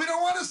 We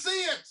don't want to see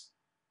it.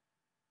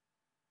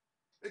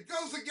 It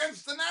goes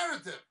against the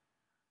narrative.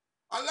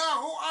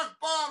 Allahu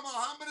Akbar,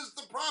 Muhammad is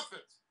the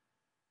prophet.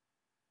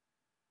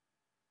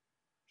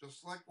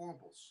 Just like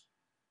Orbles,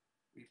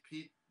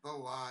 repeat the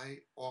lie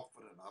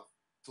often enough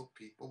till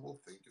people will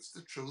think it's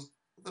the truth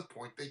to the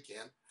point they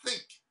can't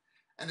think.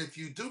 And if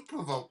you do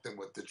provoke them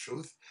with the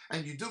truth,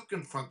 and you do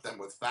confront them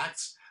with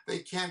facts, they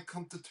can't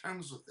come to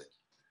terms with it.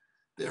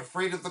 They're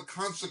afraid of the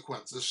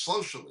consequences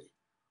socially,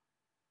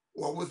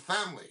 or with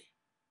family,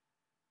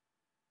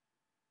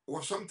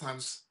 or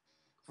sometimes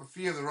for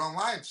fear of their own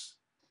lives.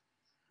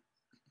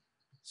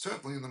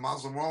 Certainly in the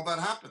Muslim world that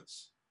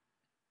happens.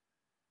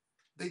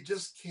 They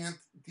just can't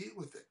deal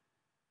with it.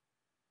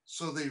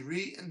 So they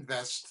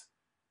reinvest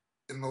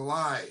in the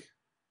lie,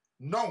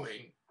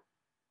 knowing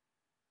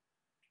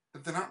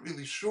that they're not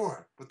really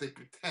sure, but they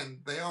pretend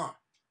they are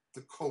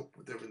to cope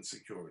with their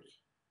insecurity.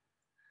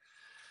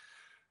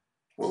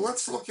 Well,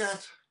 let's look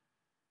at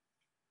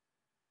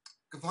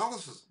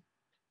Catholicism.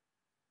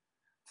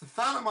 The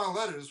Fatima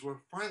letters were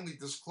finally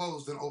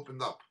disclosed and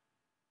opened up.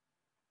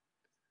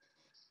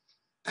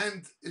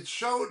 And it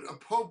showed a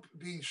pope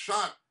being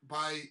shot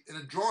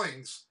in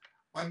drawings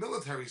by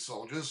military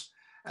soldiers,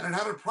 and it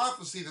had a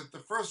prophecy that the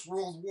First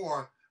World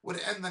War would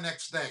end the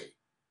next day.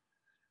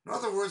 In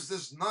other words,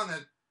 this nun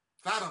at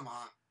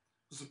Fatima,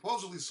 who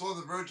supposedly saw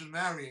the Virgin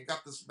Mary and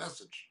got this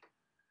message,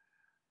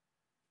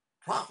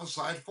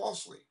 prophesied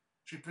falsely.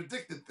 She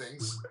predicted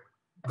things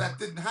that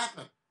didn't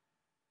happen.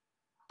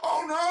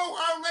 Oh no,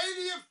 Our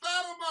Lady of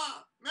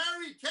Fatima!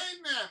 Mary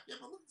came there. Yeah,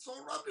 but look, it's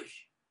all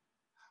rubbish.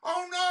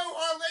 Oh no,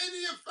 Our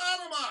Lady of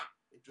Fatima!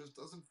 It just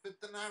doesn't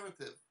fit the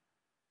narrative.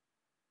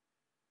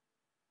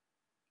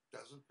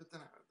 Doesn't fit the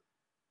narrative.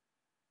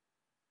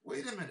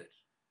 Wait a minute.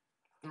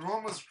 The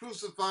Romans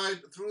crucified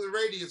through the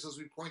radius, as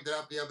we pointed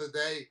out the other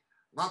day,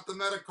 not the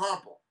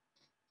metacarpal,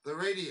 the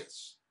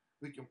radius.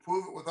 We can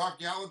prove it with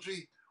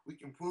archaeology. We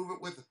can prove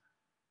it with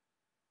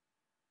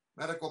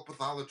medical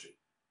pathology.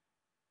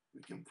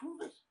 We can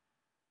prove it.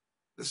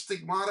 The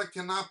stigmata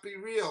cannot be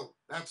real.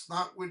 That's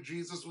not where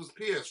Jesus was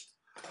pierced.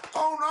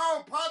 Oh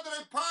no,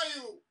 Padre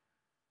Pio!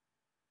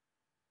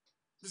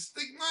 The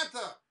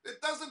stigmata,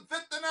 it doesn't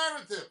fit the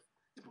narrative.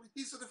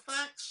 These are the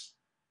facts.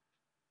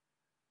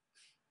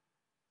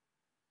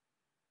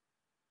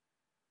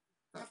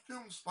 That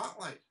film,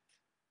 Spotlight,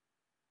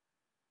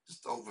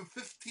 just over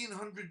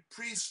 1,500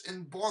 priests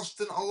in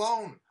Boston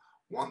alone.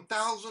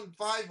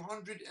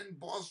 1,500 in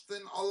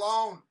Boston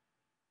alone.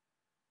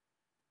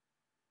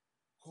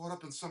 Caught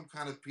up in some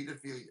kind of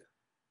pedophilia.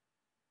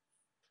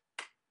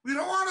 We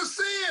don't want to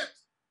see it.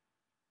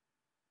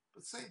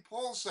 But St.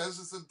 Paul says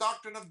it's a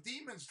doctrine of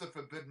demons to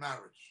forbid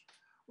marriage.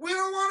 We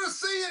don't want to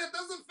see it. It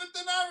doesn't fit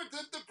the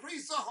narrative. The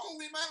priests are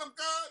holy men of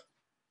God.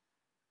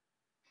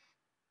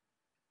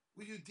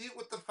 Will you deal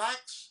with the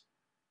facts?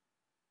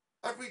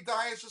 Every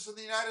diocese in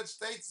the United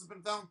States has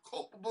been found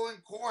culpable in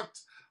court,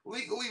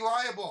 legally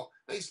liable.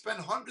 They spend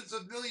hundreds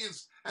of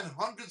millions and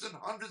hundreds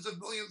of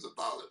millions of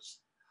dollars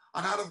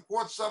on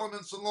out-of-court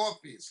settlements and law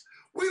fees.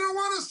 We don't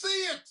want to see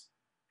it.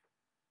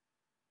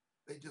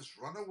 They just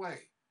run away.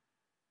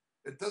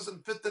 It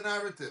doesn't fit the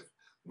narrative.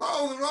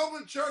 No, the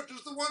Roman Church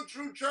is the one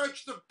true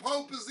church. The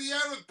Pope is the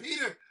heir of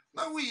Peter.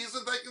 No, he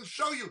isn't. I can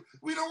show you.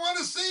 We don't want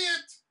to see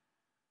it.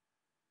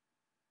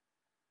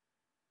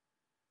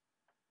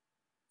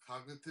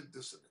 Cognitive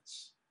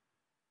dissonance.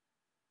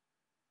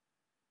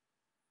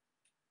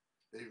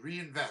 They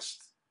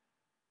reinvest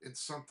in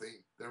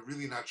something they're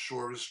really not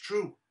sure is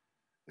true,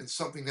 in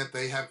something that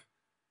they have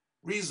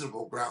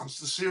reasonable grounds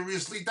to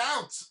seriously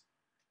doubt.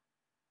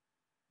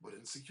 But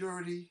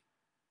insecurity,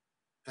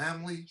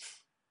 family,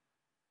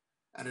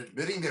 and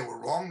admitting they were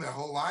wrong their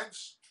whole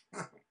lives,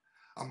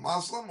 a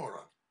Muslim or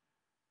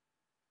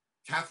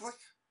a Catholic,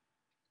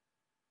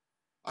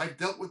 I've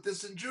dealt with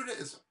this in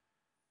Judaism.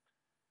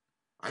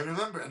 I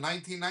remember in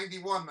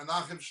 1991,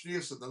 Menachem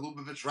Schneerson, the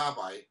Lubavitch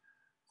rabbi,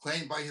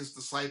 claimed by his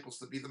disciples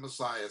to be the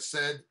Messiah,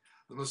 said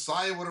the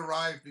Messiah would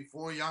arrive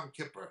before Yom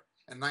Kippur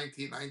in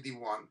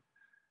 1991,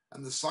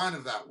 and the sign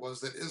of that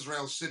was that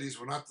Israel's cities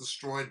were not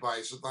destroyed by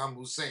Saddam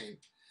Hussein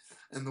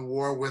in the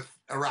war with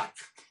Iraq,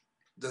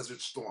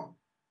 Desert Storm.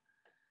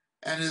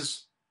 And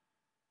his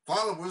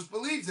followers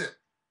believed him.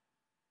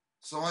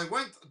 So I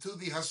went to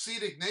the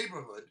Hasidic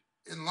neighborhood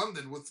in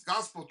London with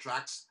gospel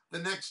tracts the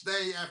next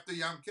day after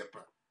Yom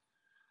Kippur.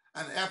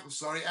 And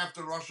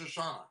after Rosh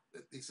Hashanah.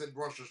 He said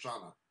Rosh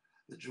Hashanah,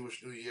 the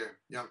Jewish New Year,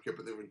 Yom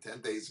Kippur, they were in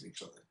 10 days of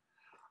each other.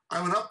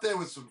 I went up there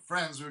with some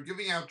friends. We were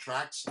giving out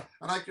tracts,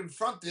 and I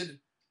confronted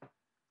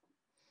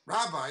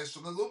rabbis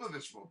from the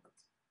Lubavitch movement.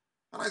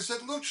 And I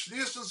said, look,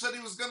 Schneerson said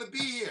he was going to be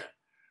here.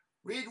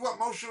 Read what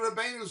Moshe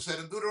Rabbeinu said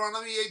in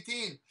Deuteronomy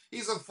 18.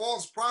 He's a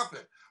false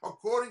prophet.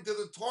 According to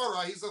the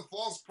Torah, he's a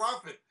false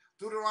prophet.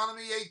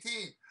 Deuteronomy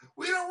 18.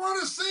 We don't want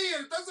to see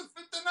it. It doesn't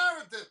fit the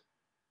narrative.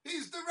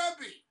 He's the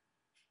Rebbe.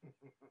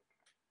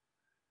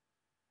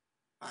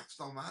 Facts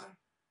don't matter.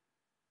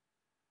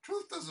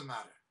 Truth doesn't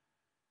matter.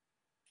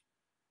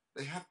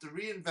 They have to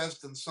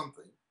reinvest in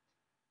something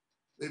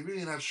they're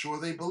really not sure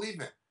they believe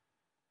in.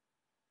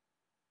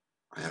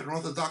 I had an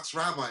Orthodox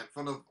rabbi in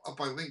front of, up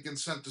by Lincoln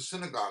Center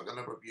Synagogue a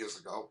number of years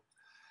ago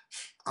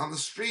on the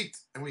street,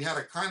 and we had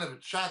a kind of a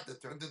chat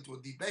that turned into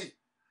a debate.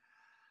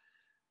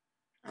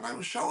 And I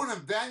was showing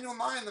him Daniel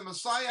 9, the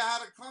Messiah had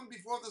to come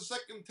before the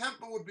second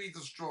temple would be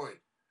destroyed.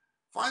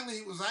 Finally,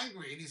 he was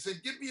angry, and he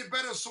said, give me a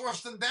better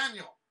source than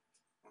Daniel.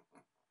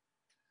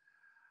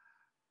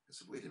 I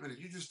said, wait a minute,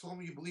 you just told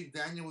me you believe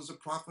Daniel was a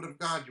prophet of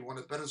God. You want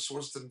a better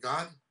source than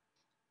God?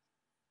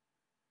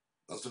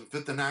 Doesn't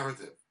fit the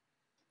narrative.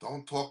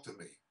 Don't talk to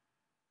me.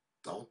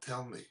 Don't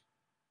tell me.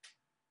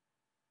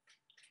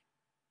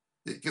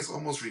 It gets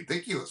almost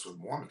ridiculous with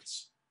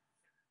Mormons.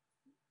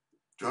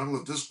 Journal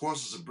of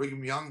Discourses of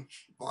Brigham Young,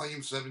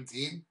 Volume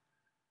 17.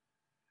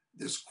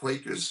 There's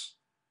Quakers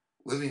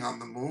living on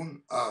the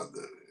moon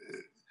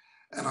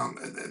and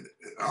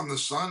on the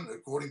sun,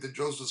 according to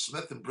Joseph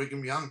Smith and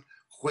Brigham Young.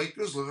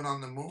 Quakers living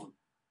on the moon.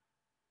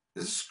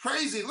 This is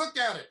crazy. Look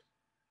at it.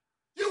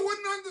 You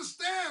wouldn't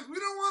understand. We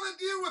don't want to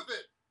deal with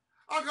it.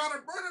 I got a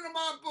burden in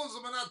my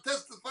bosom, and I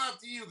testify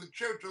to you the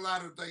Church of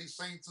Latter-day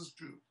Saints is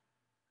true.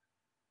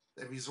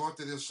 They resort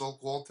to their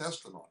so-called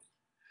testimony.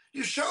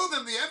 You show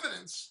them the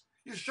evidence.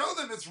 You show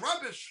them it's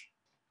rubbish.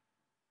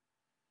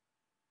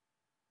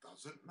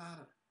 Doesn't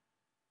matter.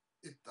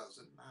 It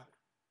doesn't matter.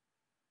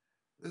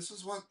 This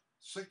is what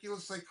secular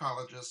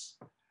psychologists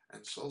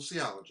and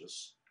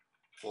sociologists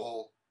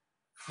call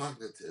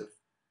cognitive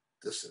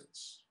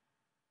dissonance.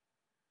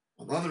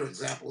 Another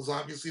example is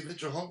obviously the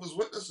Jehovah's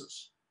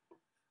Witnesses.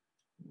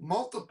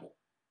 Multiple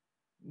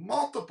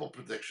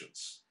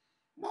predictions,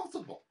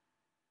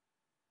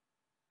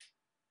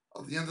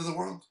 of the end of the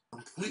world.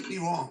 Completely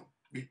wrong,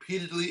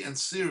 repeatedly and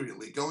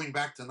serially, going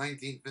back to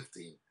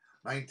 1915,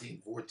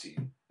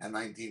 1914, and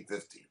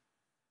 1915.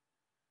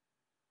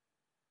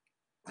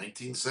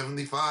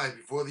 1975,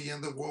 before the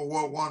end of World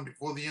War I,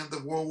 before the end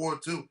of World War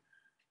II.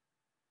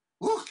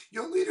 Look,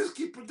 your leaders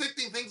keep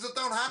predicting things that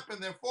don't happen.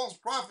 They're false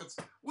prophets.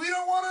 We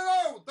don't want to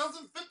know. It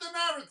doesn't fit the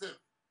narrative.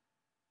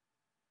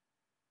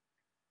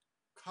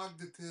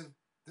 Cognitive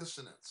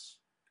dissonance.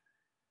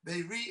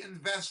 They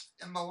reinvest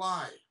in the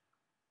lie.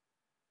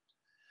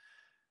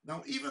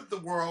 Now, even the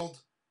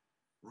world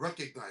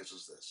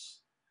recognizes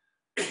this.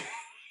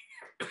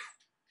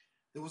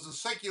 There was a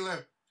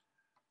secular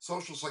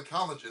social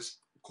psychologist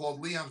called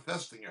Leon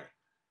Festinger,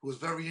 who was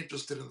very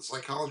interested in the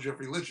psychology of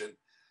religion,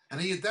 and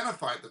he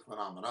identified the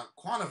phenomena,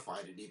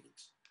 quantified it even.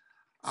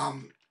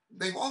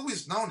 They've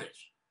always known it.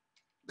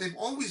 They've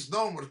always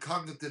known what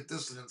cognitive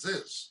dissonance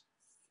is.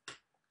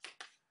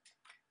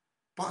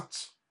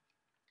 But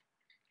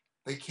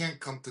they can't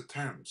come to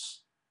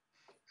terms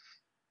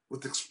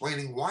with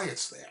explaining why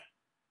it's there.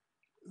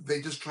 They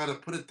just try to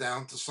put it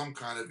down to some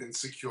kind of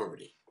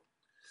insecurity.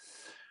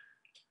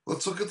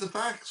 Let's look at the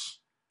facts.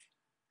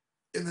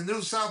 In the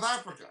new South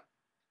Africa,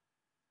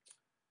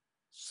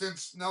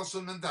 since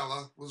Nelson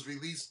Mandela was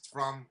released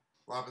from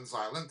Robben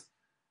Island,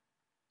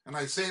 and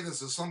I say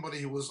this as somebody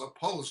who was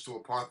opposed to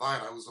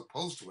apartheid, I was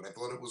opposed to it. I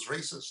thought it was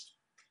racist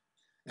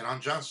and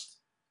unjust.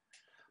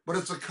 But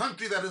it's a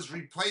country that has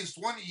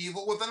replaced one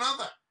evil with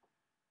another.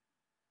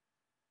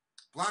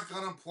 Black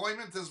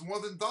unemployment has more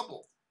than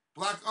doubled.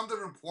 Black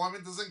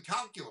underemployment is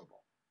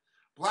incalculable.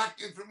 Black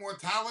infant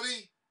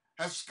mortality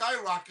has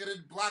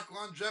skyrocketed. Black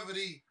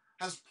longevity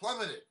has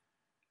plummeted.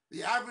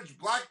 The average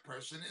black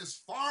person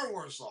is far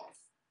worse off.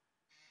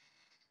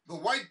 The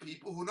white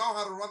people who know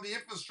how to run the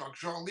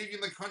infrastructure are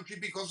leaving the country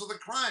because of the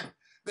crime.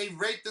 They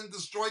raped and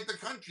destroyed the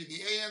country. The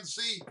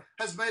ANC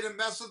has made a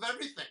mess of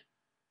everything.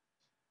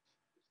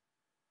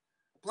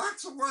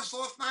 Blacks are worse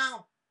off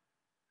now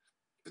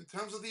in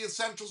terms of the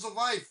essentials of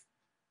life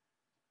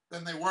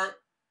than they were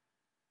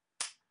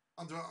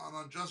under an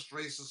unjust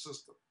racist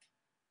system.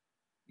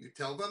 You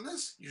tell them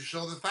this, you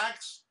show the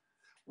facts.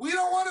 We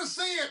don't want to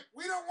see it.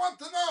 We don't want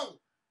to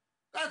know.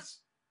 That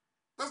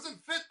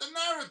doesn't fit the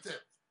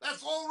narrative.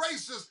 That's all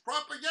racist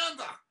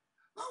propaganda.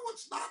 No,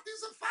 it's not.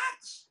 These are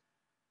facts.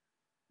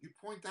 You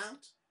point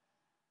out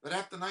that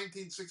after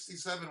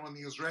 1967, when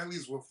the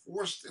Israelis were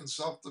forced in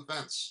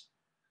self-defense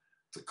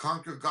to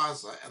conquer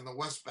Gaza and the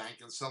West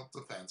Bank in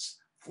self-defense,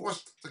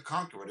 forced to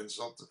conquer it in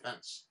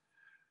self-defense.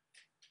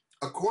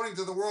 According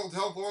to the World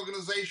Health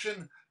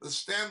Organization, the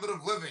standard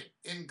of living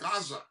in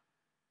Gaza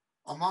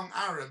among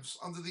Arabs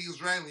under the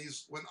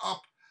Israelis went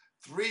up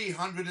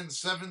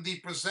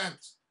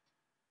 370%.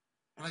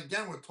 And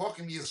again, we're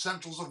talking the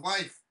essentials of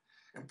life,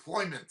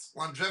 employment,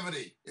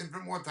 longevity,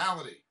 infant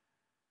mortality.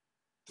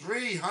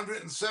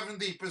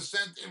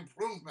 370%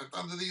 improvement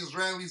under the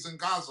Israelis in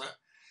Gaza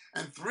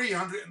and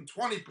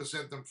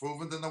 320%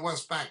 improvement in the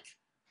West Bank.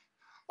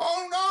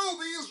 Oh no,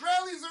 the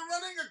Israelis are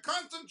running a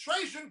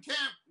concentration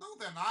camp. No,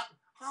 they're not.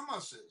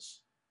 Hamas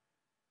is.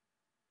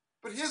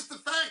 But here's the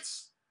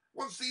facts.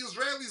 Once the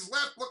Israelis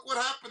left, look what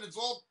happened. It's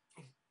all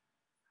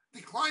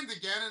declined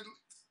again, and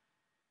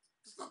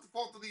it's not the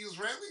fault of the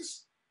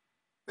Israelis.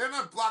 They're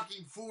not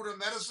blocking food or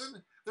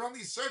medicine. They're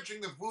only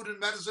searching the food and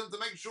medicine to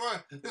make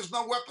sure there's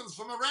no weapons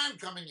from Iran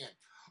coming in.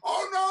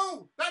 Oh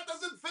no, that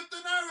doesn't fit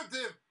the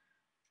narrative.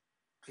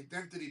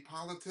 Identity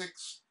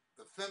politics,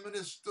 the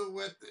feminists do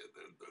it,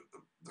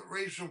 the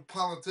racial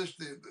politics,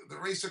 the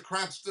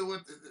racocrats do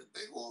it,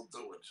 they all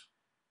do it.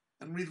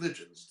 And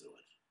religions do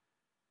it.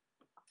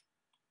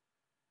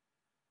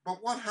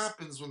 But what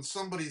happens when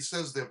somebody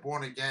says they're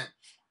born again?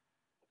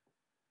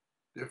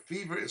 Their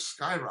fever is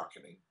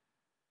skyrocketing.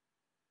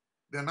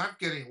 They're not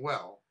getting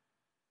well.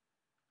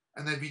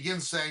 And they begin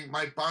saying,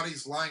 my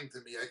body's lying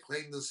to me. I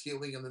claim this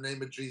healing in the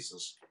name of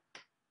Jesus.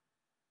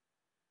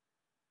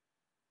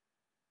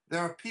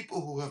 There are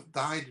people who have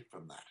died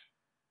from that.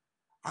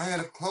 I had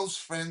a close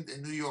friend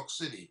in New York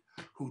City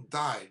who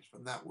died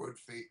from that word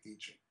faith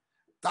teaching.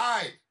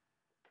 Died.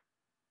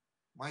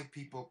 my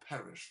people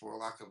perish for a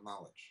lack of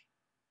knowledge.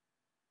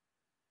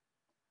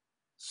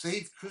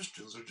 Saved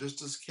Christians are just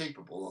as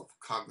capable of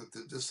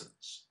cognitive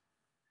dissonance.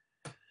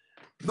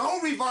 No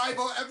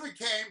revival ever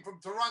came from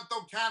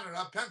Toronto,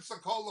 Canada,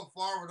 Pensacola,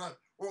 Florida,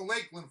 or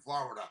Lakeland,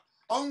 Florida.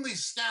 Only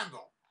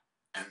scandal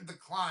and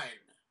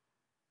decline.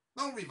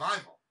 No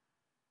revival.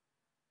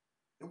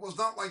 It was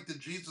not like the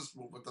Jesus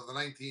movement of the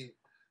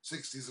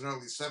 1960s and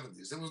early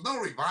 70s. There was no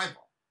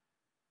revival.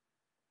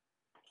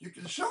 You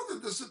can show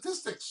them the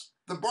statistics,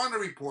 the Barna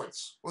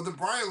reports, or the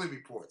Brierley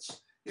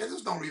reports. Yeah,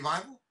 there's no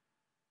revival.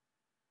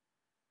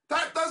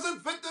 That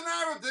doesn't fit the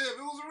narrative.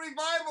 It was a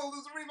revival.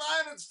 There's a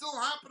revival. It still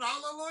happened.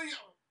 Hallelujah.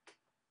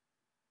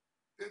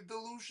 They're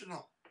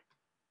delusional.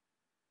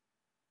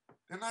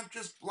 They're not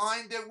just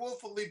blind, they're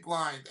willfully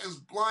blind as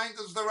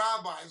the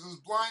rabbis, as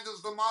blind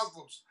as the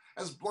Muslims,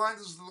 as blind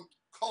as the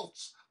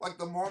cults, like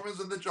the Mormons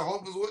and the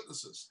Jehovah's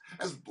Witnesses,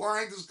 as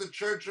blind as the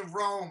Church of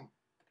Rome.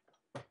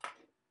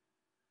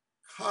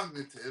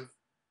 Cognitive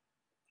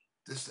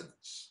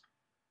dissonance.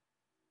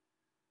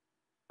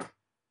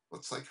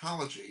 But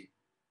psychology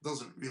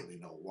doesn't really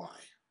know why.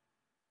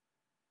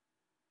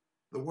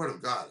 The Word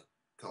of God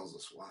tells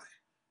us why.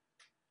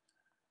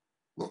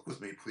 Look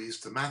with me, please,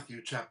 to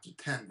Matthew chapter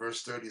 10,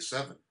 verse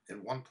 37,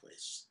 in one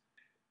place.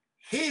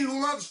 He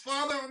who loves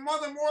father or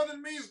mother more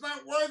than me is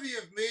not worthy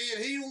of me,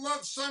 and he who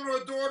loves son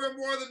or daughter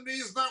more than me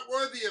is not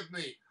worthy of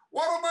me.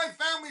 What will my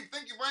family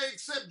think if I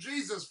accept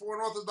Jesus for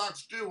an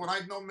Orthodox Jew? And I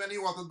know many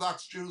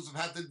Orthodox Jews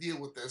have had to deal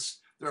with this.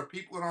 There are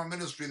people in our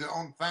ministry, their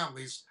own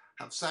families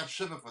have sat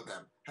shiva for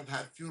them, have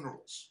had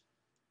funerals.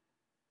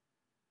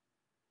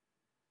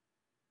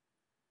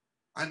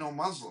 I know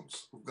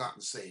Muslims who've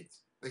gotten saved.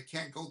 They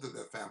can't go to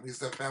their families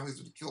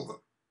would kill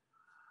them.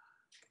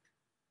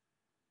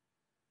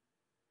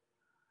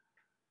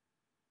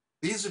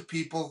 These are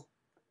people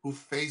who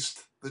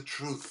faced the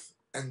truth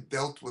and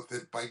dealt with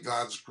it by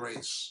God's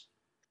grace.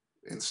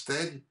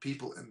 Instead,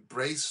 people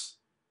embrace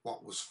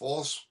what was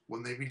false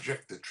when they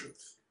reject the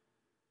truth.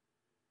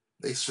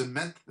 They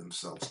cement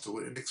themselves to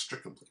it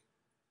inextricably.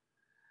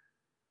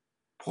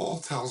 Paul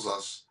tells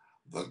us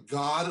the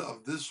God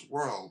of this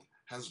world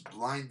has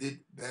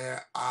blinded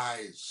their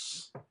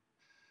eyes.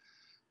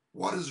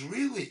 What is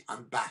really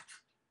on back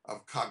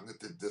of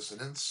cognitive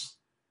dissonance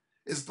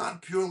is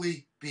not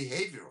purely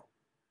behavioral.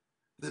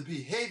 The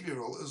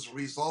behavioral is a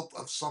result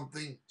of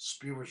something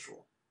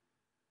spiritual.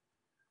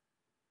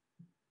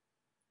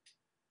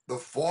 The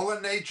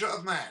fallen nature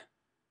of man,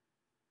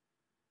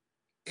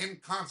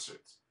 in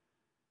concert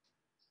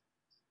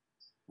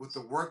with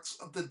the works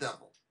of the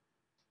devil,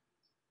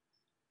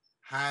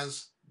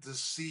 has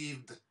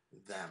deceived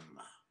them.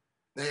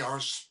 They are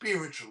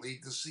spiritually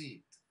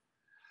deceived.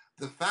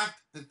 The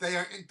fact that they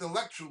are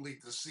intellectually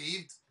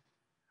deceived,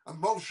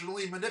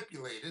 emotionally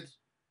manipulated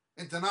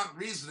into not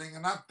reasoning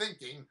and not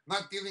thinking,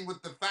 not dealing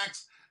with the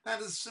facts,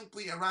 that is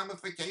simply a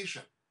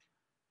ramification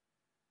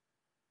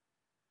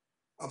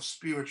of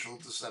spiritual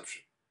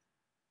deception.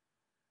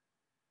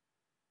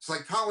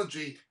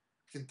 Psychology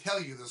can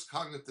tell you this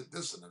cognitive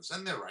dissonance,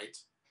 and they're right,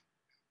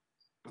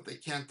 but they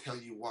can't tell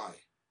you why.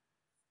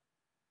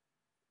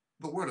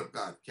 The Word of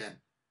God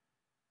can.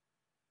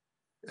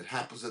 It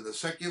happens in the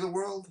secular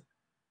world.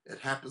 It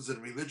happens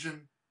in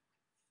religion.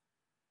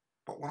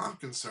 But what I'm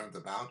concerned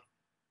about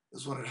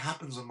is when it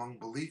happens among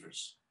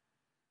believers,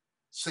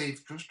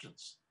 saved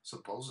Christians,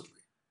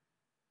 supposedly,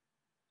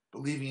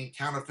 believing in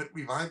counterfeit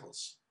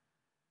revivals,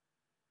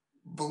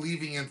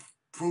 believing in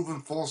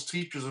proven false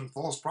teachers and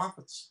false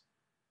prophets.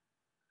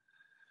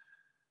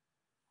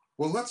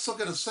 Well, let's look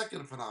at a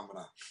second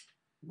phenomenon,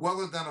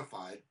 well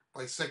identified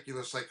by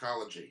secular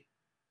psychology,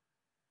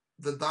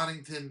 the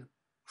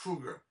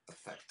Donington-Kruger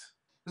effect.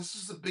 This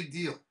is a big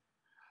deal.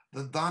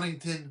 The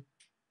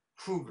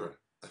Donington-Kruger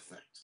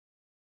effect.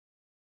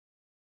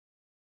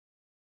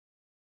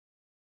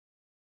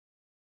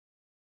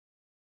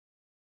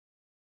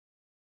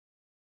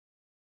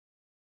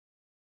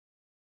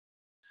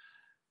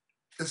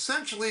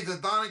 Essentially, the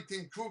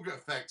Donington-Kruger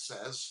effect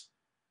says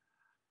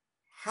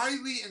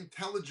highly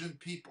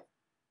intelligent people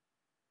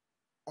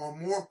are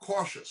more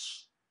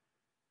cautious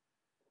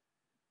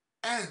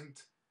and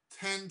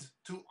tend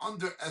to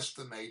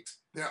underestimate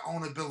their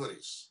own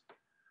abilities.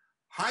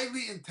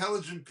 Highly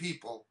intelligent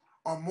people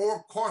are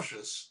more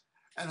cautious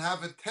and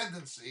have a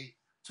tendency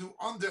to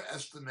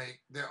underestimate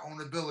their own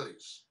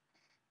abilities.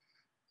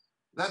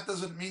 That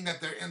doesn't mean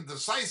that they're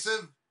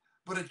indecisive,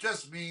 but it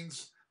just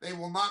means they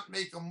will not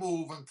make a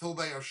move until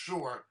they are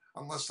sure,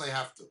 unless they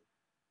have to.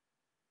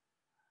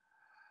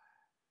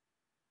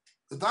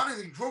 The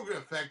Donington-Kruger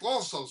effect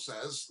also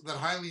says that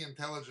highly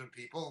intelligent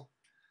people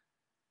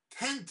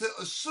tend to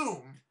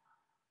assume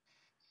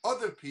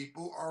other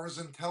people are as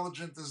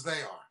intelligent as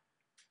they are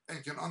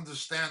and can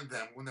understand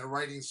them when they're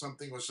writing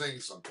something or saying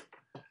something,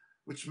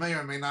 which may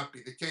or may not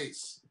be the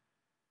case.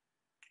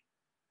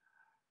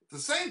 At the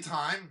same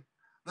time,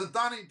 the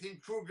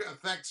Donington-Kruger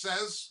effect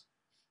says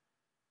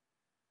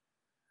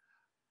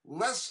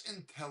less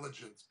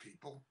intelligent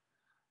people,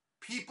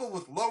 people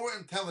with lower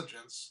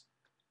intelligence,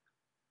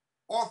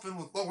 often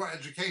with lower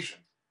education,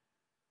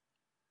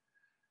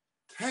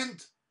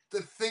 tend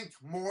to think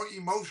more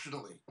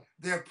emotionally.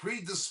 They're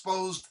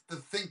predisposed to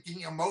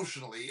thinking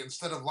emotionally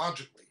instead of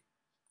logically.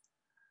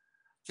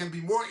 Can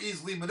be more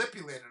easily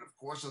manipulated, of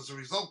course, as a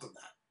result of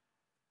that.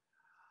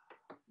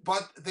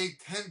 But they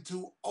tend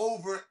to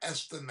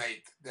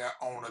overestimate their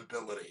own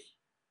ability.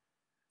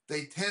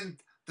 They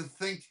tend to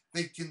think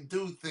they can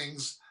do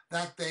things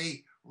that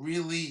they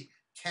really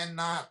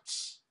cannot.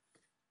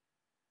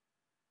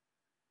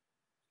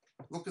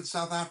 Look at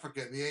South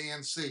Africa and the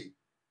ANC.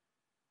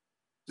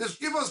 Just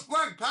give us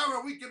black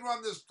power, we can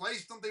run this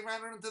place. Don't they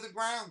ran it into the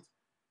ground?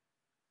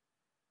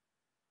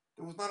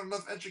 There was not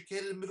enough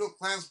educated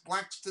middle-class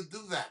blacks to do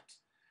that.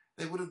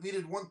 They would have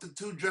needed 1 to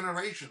 2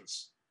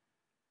 generations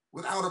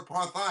without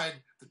apartheid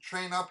to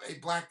train up a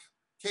black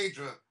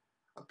cadre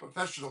of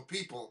professional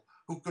people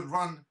who could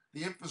run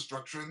the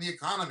infrastructure and the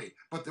economy.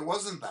 But there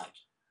wasn't that.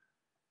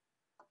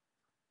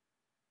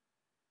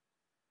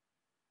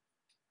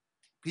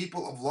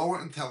 People of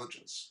lower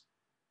intelligence,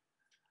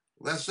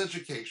 less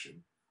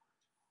education,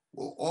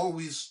 will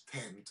always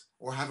tend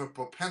or have a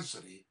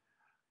propensity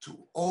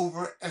to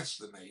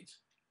overestimate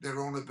their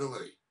own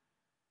ability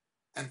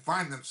and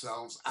find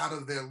themselves out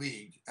of their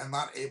league and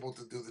not able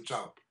to do the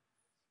job.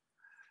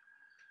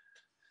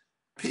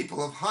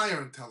 People of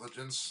higher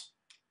intelligence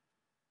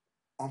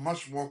are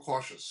much more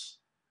cautious.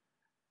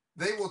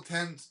 They will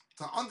tend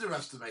to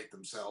underestimate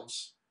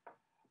themselves,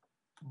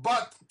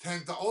 but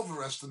tend to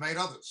overestimate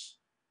others,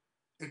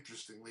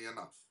 interestingly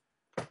enough.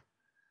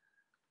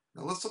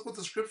 Now let's look what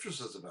the scripture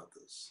says about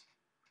this.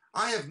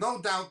 I have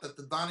no doubt that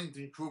the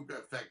Donington-Kruger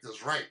effect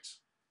is right.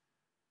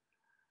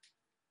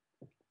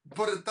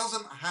 But it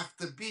doesn't have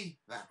to be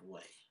that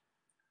way.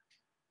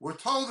 We're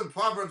told in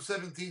Proverbs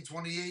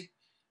 17:28,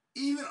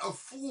 even a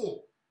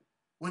fool,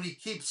 when he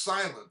keeps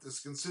silent,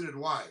 is considered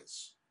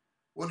wise.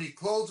 When he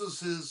closes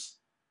his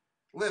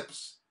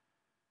lips,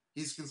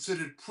 he's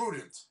considered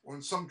prudent, or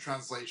in some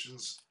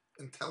translations,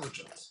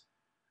 intelligent.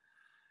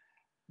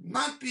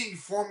 Not being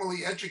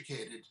formally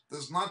educated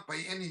does not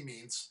by any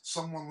means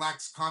someone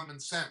lacks common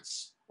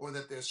sense or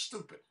that they're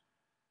stupid.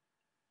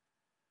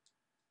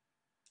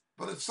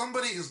 But if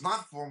somebody is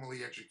not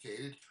formally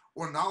educated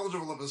or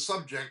knowledgeable of a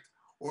subject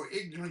or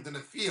ignorant in a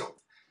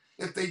field,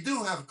 if they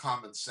do have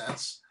common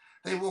sense,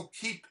 they will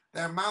keep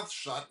their mouth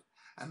shut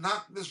and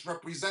not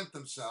misrepresent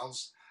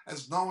themselves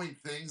as knowing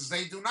things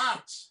they do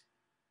not.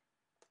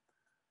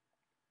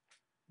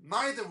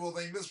 Neither will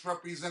they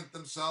misrepresent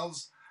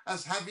themselves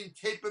as having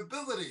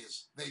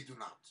capabilities they do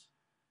not.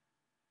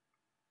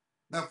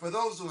 Now, for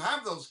those who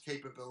have those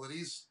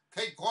capabilities,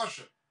 take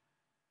caution.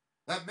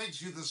 That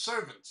makes you the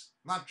servant,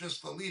 not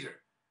just the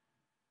leader.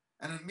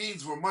 And it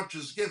means where much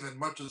is given,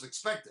 much is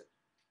expected.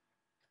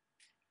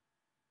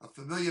 A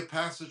familiar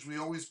passage we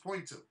always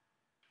point to.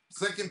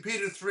 2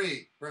 Peter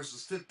 3,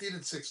 verses 15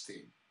 and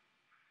 16.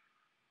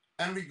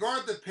 And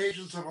regard the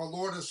patience of our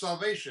Lord as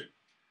salvation,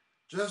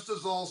 just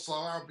as also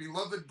our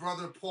beloved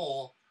brother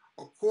Paul,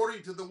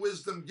 according to the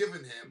wisdom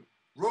given him,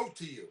 wrote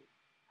to you,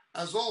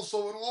 as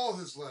also in all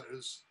his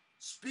letters,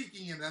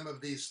 speaking in them of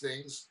these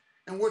things,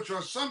 in which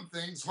are some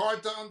things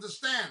hard to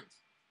understand,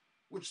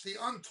 which the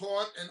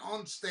untaught and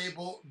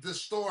unstable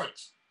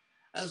distort,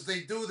 as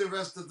they do the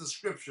rest of the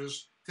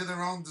scriptures to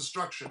their own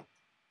destruction.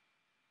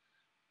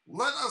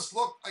 Let us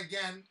look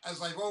again,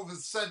 as I've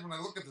always said when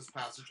I look at this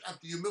passage, at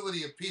the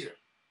humility of Peter.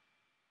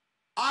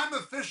 I'm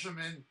a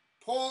fisherman,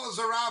 Paul is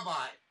a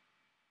rabbi.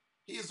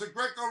 He is a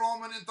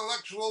Greco-Roman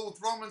intellectual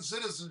with Roman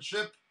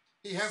citizenship.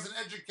 He has an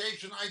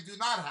education I do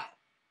not have.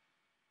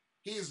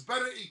 He is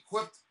better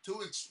equipped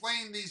to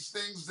explain these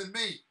things than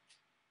me.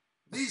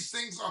 These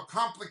things are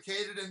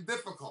complicated and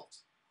difficult.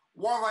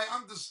 While I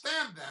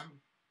understand them,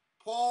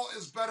 Paul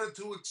is better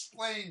to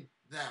explain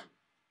them.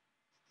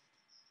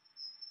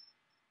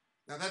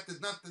 Now, that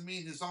did not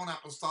demean his own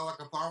apostolic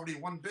authority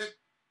one bit,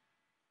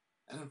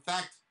 and in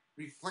fact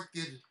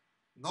reflected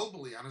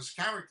nobly on his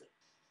character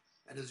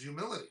and his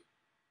humility.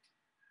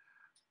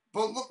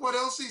 But look what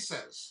else he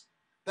says,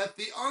 that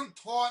the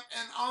untaught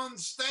and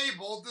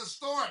unstable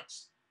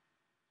distorts.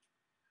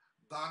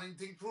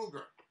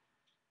 Donington-Kruger.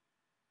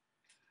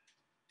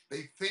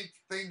 They think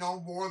they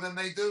know more than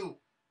they do.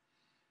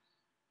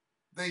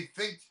 They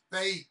think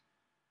they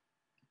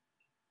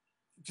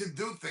can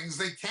do things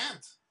they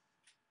can't.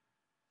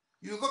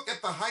 You look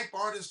at the hype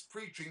artist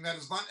preaching that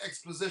is not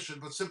exposition,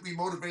 but simply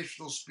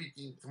motivational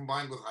speaking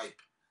combined with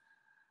hype.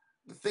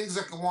 The things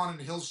that go on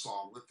in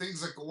Hillsong, the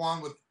things that go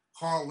on with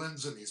Carl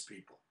Linz and these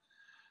people.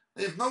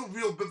 They have no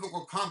real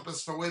biblical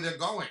compass for where they're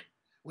going.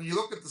 When you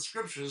look at the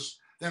scriptures,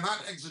 they're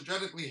not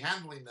exegetically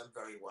handling them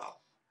very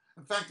well.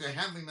 In fact, they're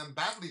handling them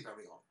badly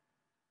very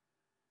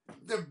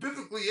often. They're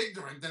biblically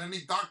ignorant in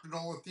any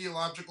doctrinal or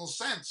theological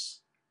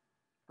sense.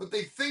 But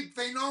they think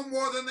they know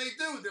more than they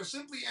do. They're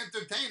simply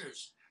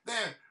entertainers.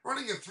 They're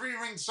running a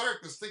 3-ring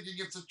circus thinking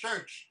it's a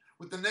church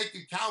with the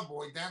naked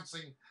cowboy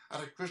dancing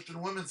at a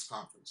Christian women's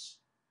conference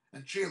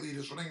and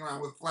cheerleaders running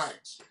around with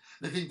flags.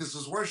 They think this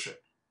is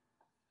worship.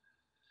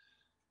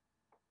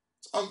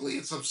 It's ugly,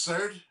 it's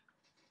absurd.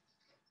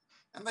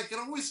 And they can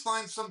always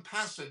find some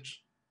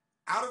passage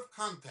out of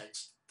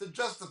context to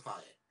justify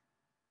it.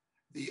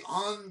 The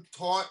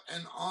untaught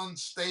and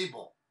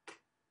unstable.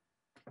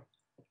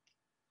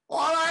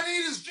 All I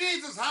need is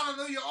Jesus,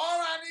 hallelujah. All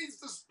I need is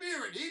the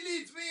Spirit. He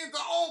leads me into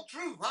all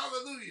truth,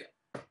 hallelujah.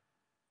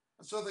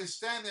 And so they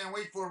stand there and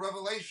wait for a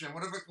revelation.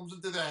 Whatever comes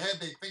into their head,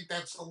 they think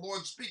that's the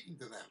Lord speaking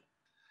to them.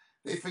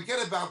 They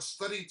forget about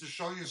study to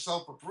show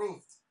yourself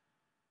approved.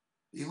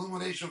 The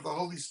illumination of the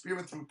Holy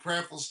Spirit through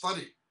prayerful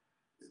study.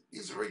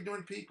 These are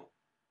ignorant people.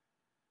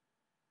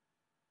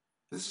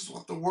 This is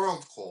what the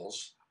world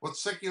calls, what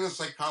secular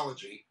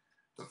psychology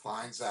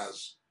defines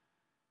as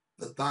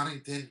the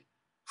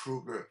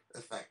Donington-Kruger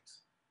effect.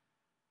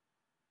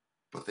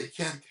 But they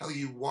can't tell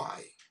you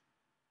why.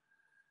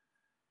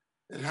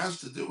 It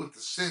has to do with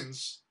the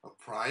sins of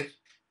pride.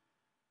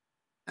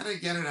 And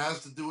again, it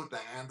has to do with the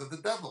hand of the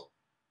devil.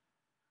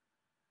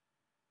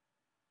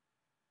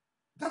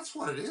 That's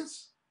what it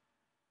is.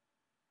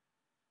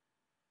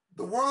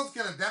 The world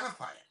can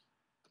identify it.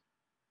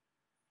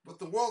 But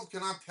the world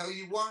cannot tell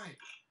you why.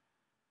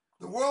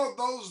 The world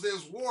knows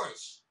there's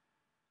wars.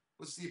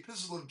 It's the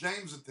epistle of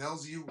James that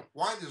tells you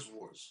why there's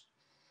wars.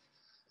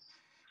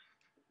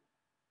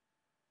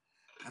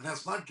 And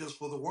that's not just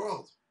for the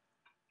world.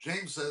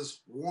 James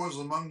says wars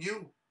among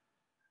you.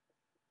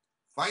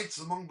 Fights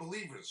among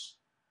believers.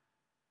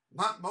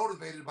 Not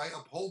motivated by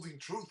upholding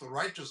truth or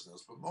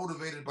righteousness, but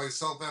motivated by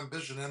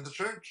self-ambition and the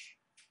church.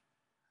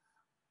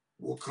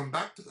 We'll come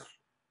back to that.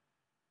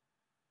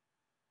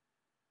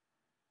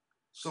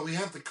 So we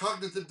have the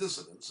cognitive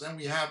dissonance, and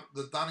we have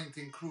the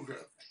Donington-Kruger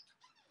effect.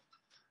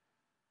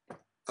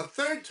 A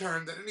third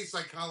term that any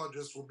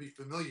psychologist will be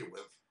familiar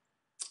with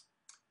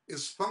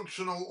is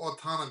functional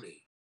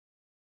autonomy.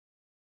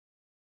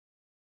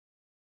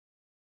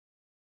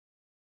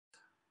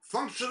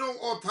 Functional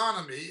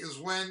autonomy is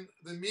when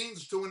the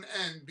means to an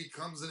end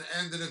becomes an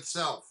end in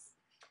itself.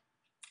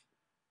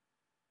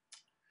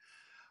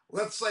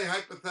 Let's say,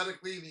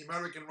 hypothetically, in the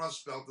American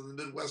Rust Belt in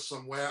the Midwest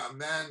somewhere, a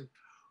man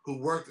who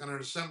worked on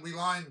an assembly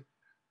line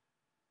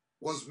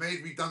was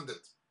made redundant.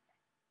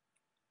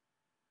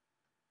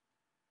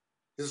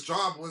 His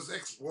job was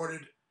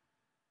exported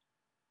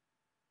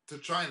to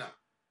China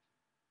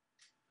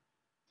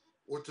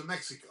or to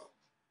Mexico.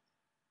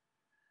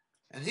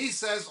 And he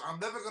says, I'm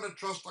never going to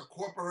trust a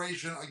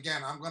corporation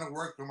again. I'm going to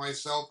work for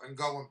myself and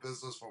go in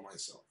business for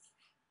myself.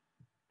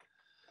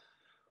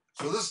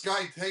 So this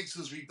guy takes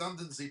his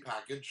redundancy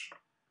package,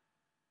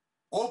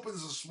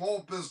 opens a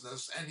small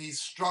business, and he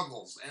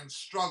struggles and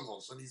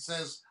struggles. And he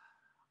says,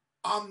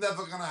 I'm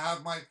never going to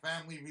have my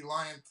family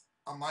reliant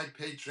on my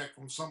paycheck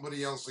from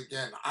somebody else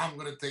again. I'm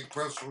going to take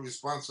personal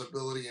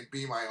responsibility and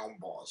be my own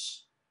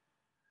boss.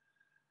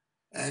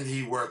 And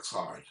he works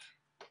hard.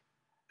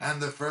 And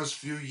the first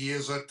few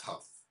years are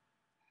tough.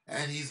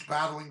 And he's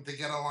battling to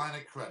get a line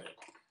of credit.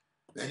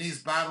 Then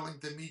he's battling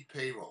to meet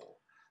payroll.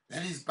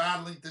 Then he's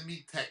battling to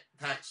meet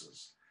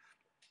taxes.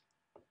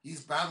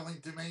 He's battling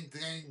to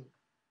maintain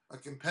a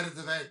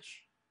competitive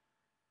edge.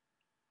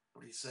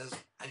 But he says,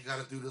 I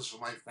got to do this for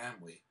my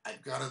family.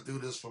 I've got to do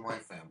this for my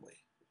family.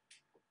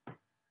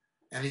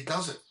 And he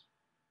does it.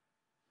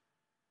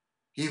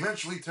 He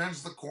eventually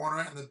turns the corner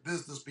and the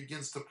business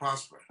begins to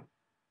prosper.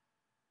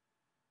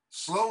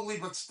 Slowly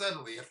but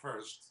steadily at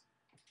first,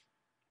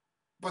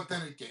 but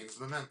then it gains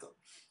momentum.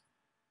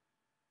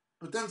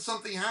 But then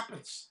something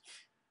happens.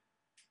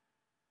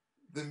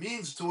 The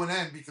means to an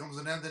end becomes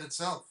an end in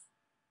itself.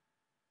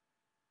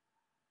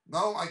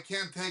 No, I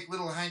can't take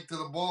little Hank to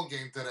the ball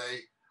game today.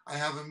 I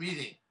have a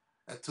meeting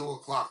at 2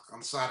 o'clock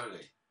on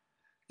Saturday.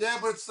 Yeah,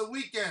 but it's the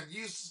weekend.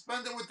 You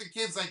spend it with the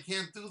kids. I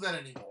can't do that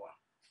anymore.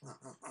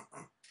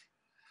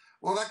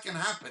 Well, that can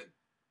happen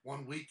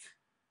 1 week,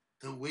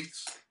 2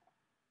 weeks.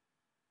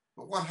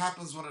 But what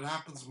happens when it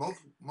happens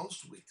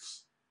most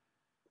weeks?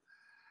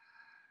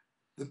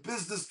 The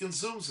business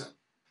consumes him.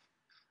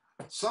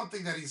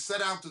 Something that he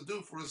set out to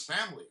do for his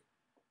family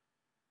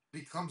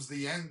becomes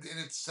the end in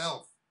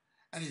itself,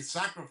 and he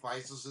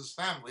sacrifices his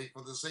family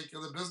for the sake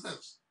of the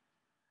business.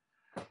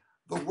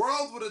 The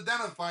world would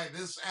identify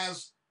this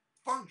as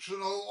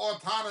functional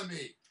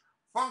autonomy.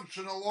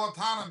 Functional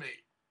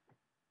autonomy.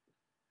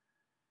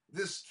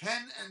 This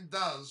can and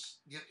does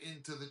get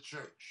into the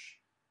church.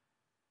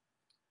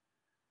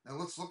 Now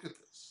let's look at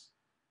this.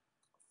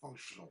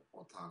 Functional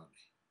autonomy.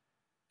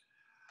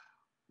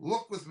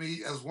 Look with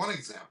me as one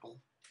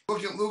example.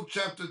 Look at Luke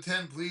chapter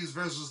 10, please,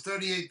 verses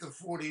 38 to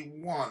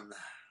 41.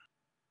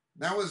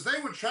 Now as they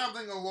were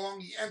traveling along,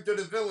 he entered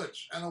a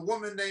village, and a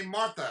woman named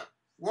Martha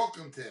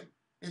welcomed him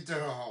into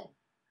her home.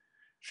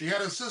 She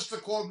had a sister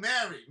called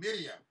Mary,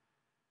 Miriam,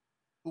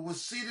 who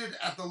was seated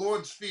at the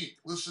Lord's feet,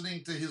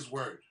 listening to his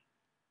word.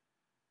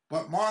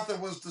 But Martha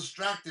was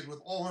distracted with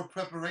all her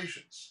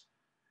preparations.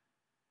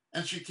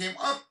 And she came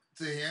up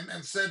to him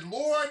and said,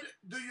 Lord,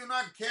 do you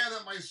not care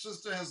that my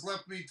sister has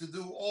left me to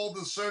do all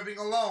the serving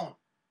alone?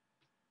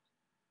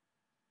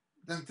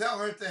 Then tell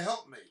her to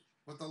help me.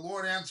 But the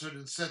Lord answered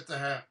and said to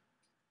her,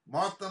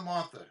 Martha,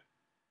 Martha,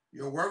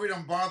 you're worried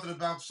and bothered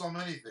about so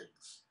many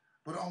things,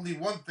 but only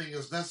one thing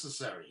is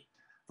necessary.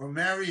 For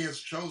Mary has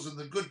chosen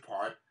the good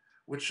part,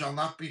 which shall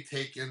not be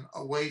taken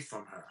away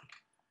from her.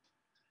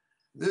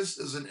 This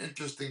is an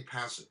interesting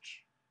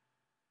passage.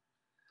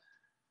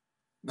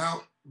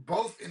 Now,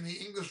 both in the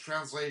English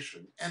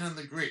translation and in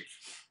the Greek,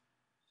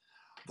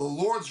 the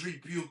Lord's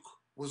rebuke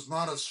was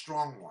not a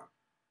strong one.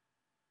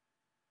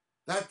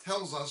 That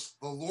tells us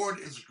the Lord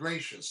is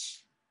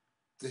gracious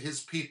to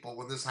his people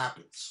when this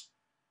happens.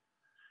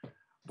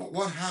 But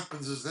what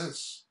happens is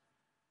this.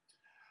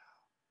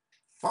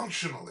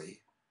 Functionally,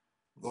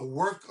 the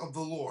work of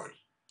the Lord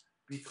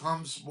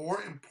becomes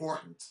more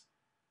important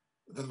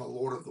than the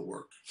Lord of the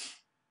work.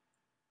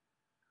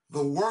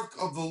 The work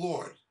of the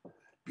Lord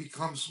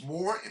becomes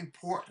more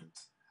important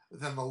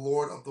than the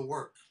Lord of the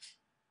work.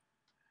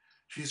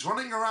 She's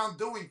running around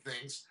doing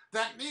things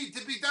that need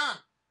to be done.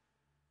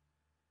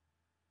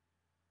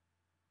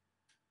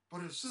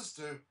 But her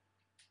sister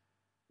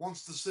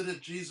wants to sit at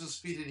Jesus'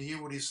 feet and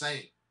hear what he's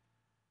saying.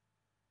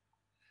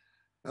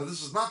 Now,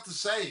 this is not to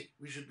say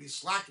we should be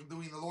slack in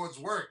doing the Lord's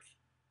work.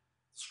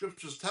 The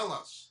scriptures tell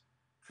us,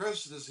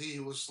 cursed is he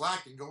who is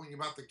slack in going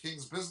about the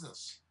king's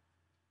business.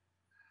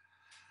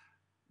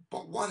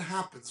 But what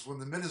happens when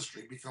the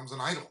ministry becomes an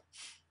idol?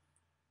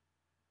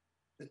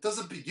 It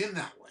doesn't begin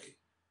that way.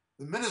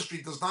 The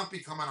ministry does not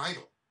become an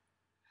idol.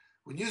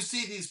 When you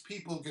see these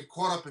people get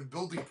caught up in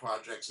building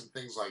projects and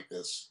things like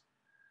this,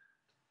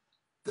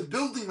 the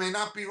building may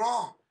not be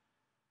wrong,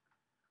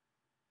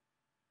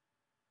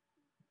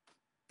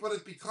 but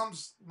it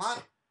becomes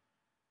not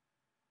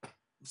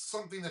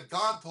something that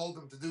God told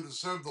them to do to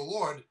serve the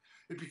Lord.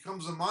 It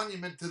becomes a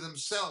monument to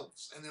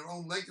themselves and their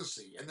own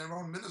legacy and their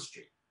own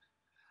ministry.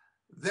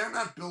 They're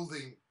not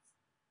building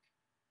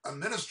a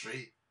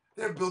ministry,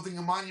 they're building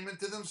a monument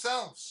to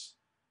themselves.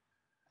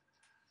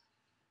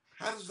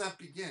 How does that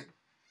begin?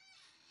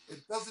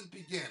 It doesn't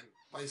begin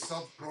by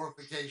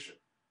self-glorification.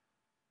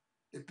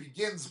 It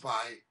begins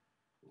by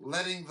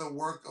letting the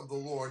work of the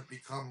Lord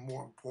become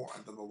more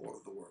important than the Lord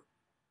of the work.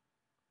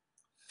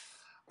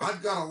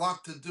 I've got a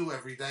lot to do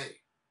every day.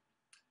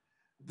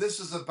 This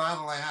is a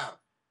battle I have.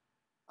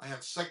 I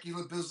have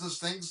secular business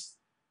things,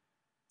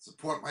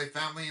 support my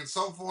family and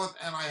so forth,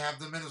 and I have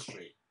the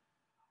ministry.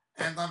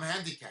 And I'm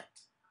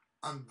handicapped.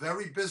 I'm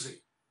very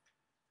busy.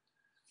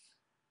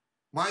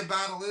 My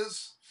battle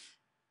is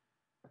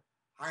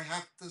I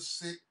have to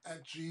sit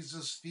at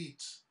Jesus'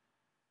 feet.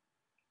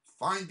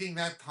 Finding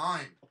that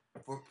time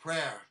for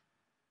prayer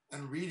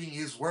and reading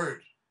his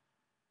word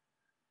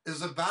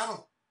is a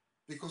battle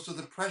because of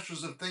the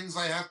pressures of things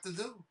I have to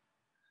do.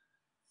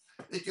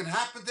 It can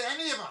happen to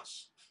any of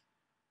us.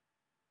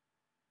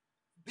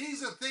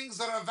 These are things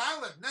that are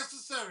valid,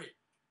 necessary.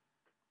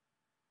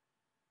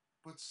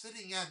 But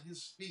sitting at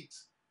his feet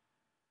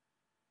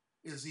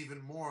is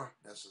even more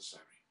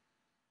necessary.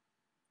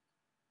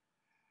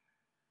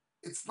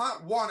 It's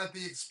not one at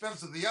the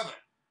expense of the other,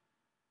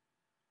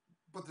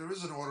 but there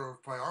is an order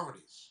of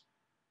priorities.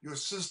 Your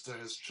sister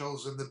has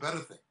chosen the better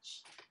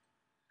things.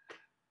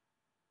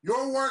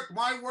 Your work,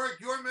 my work,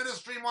 your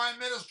ministry, my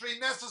ministry,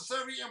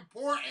 necessary,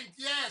 important,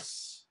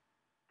 yes.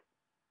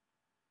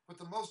 But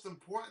the most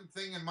important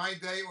thing in my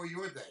day or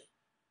your day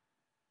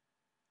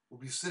will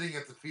be sitting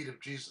at the feet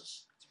of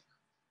Jesus.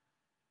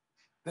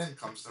 Then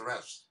comes the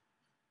rest.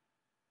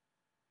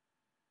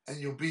 And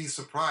you'll be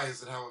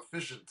surprised at how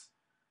efficient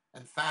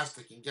and fast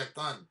it can get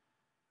done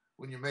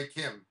when you make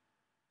him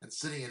and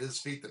sitting at his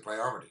feet the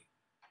priority.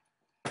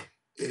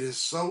 It is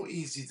so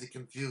easy to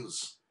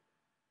confuse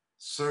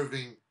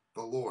serving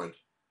the Lord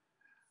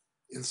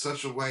in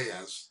such a way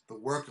as the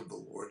work of the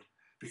Lord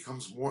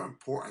becomes more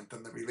important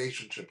than the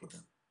relationship with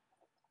him.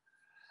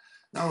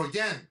 Now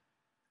again,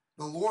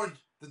 the Lord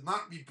did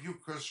not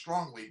rebuke her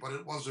strongly, but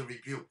it was a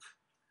rebuke.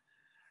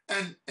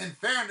 And in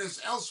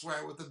fairness,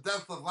 elsewhere with the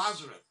death of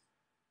Lazarus,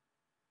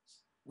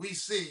 we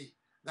see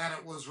that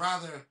it was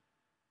rather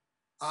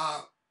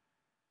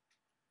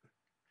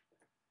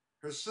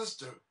her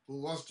sister who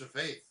lost her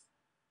faith.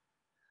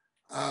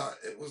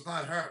 It was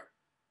not her.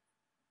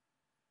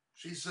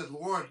 She said,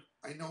 Lord,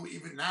 I know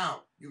even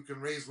now you can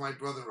raise my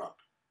brother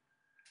up.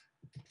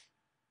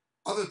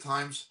 Other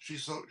times, she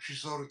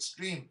showed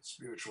extreme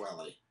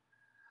spirituality.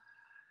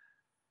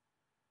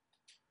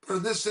 But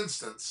in this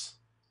instance,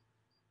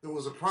 there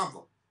was a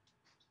problem.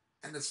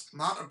 And it's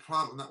not a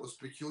problem that was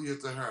peculiar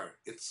to her.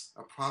 It's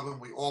a problem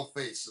we all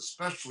face,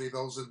 especially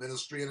those in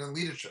ministry and in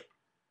leadership.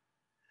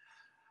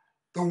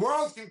 The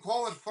world can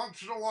call it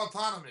functional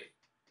autonomy.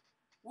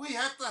 We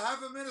have to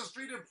have a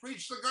ministry to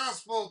preach the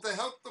gospel, to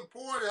help the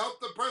poor, to help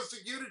the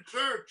persecuted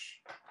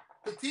church,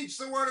 to teach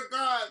the word of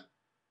God,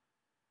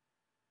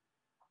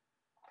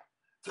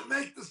 to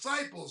make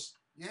disciples.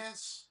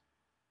 Yes.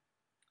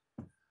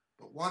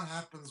 But what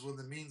happens when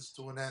the means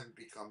to an end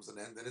becomes an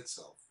end in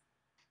itself?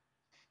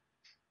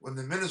 When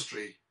the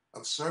ministry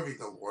of serving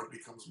the Lord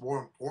becomes more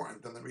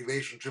important than the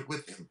relationship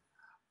with him,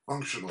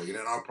 functionally and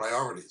in our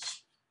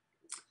priorities.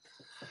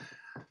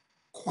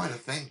 Quite a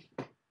thing.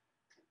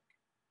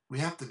 We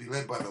have to be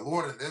led by the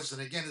Lord in this,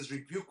 and again, his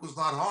rebuke was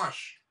not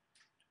harsh.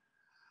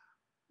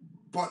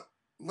 But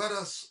let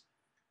us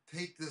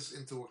take this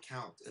into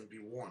account and be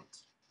warned.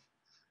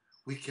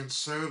 we can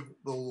serve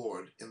the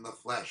Lord in the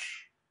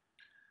flesh.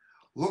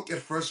 Look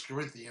at 1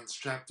 Corinthians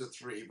chapter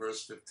 3,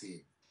 verse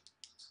 15.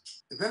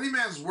 If any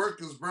man's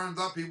work is burned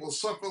up, he will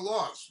suffer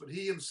loss, but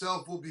he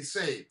himself will be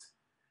saved,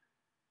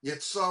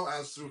 yet so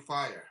as through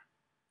fire.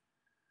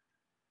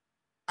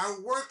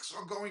 Our works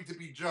are going to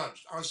be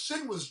judged. Our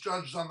sin was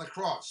judged on the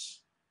cross.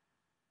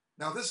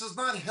 Now, this is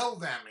not hell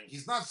damning.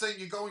 He's not saying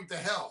you're going to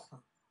hell.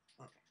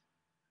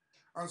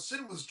 Our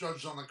sin was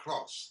judged on the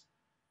cross.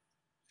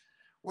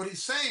 What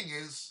he's saying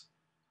is,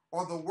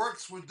 are the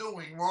works we're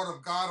doing wrought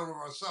of God or of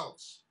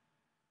ourselves?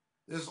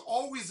 There's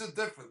always a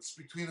difference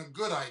between a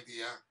good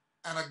idea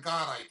and a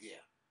God idea.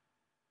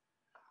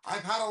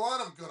 I've had a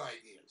lot of good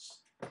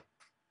ideas.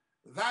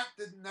 That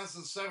didn't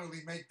necessarily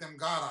make them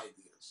God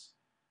ideas.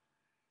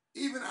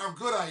 Even our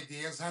good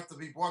ideas have to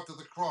be brought to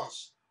the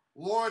cross.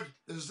 Lord,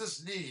 there's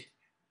this need.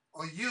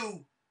 Are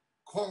you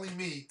calling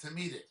me to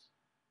meet it?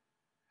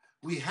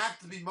 We have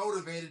to be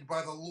motivated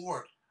by the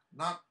Lord,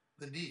 not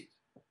the need.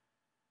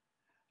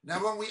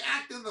 Now, when we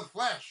act in the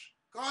flesh,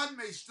 God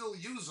may still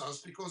use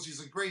us because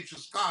he's a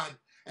gracious God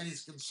and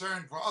he's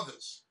concerned for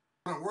others.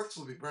 Our works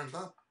will be burned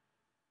up.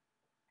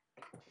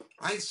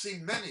 I've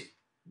seen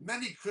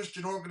many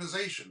Christian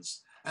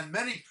organizations and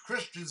many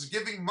Christians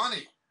giving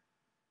money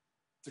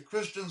to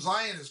Christian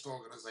Zionist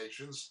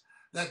organizations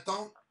that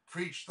don't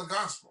preach the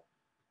gospel.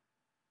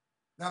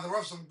 Now, there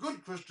are some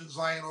good Christian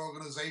Zion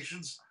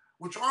organizations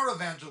which are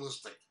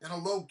evangelistic in a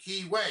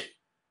low-key way.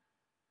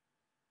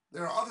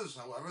 There are others,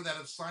 however, that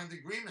have signed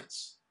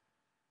agreements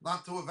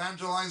not to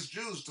evangelize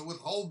Jews, to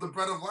withhold the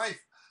bread of life.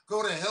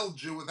 Go to hell,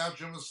 Jew, without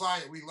your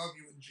Messiah. We love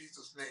you in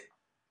Jesus' name.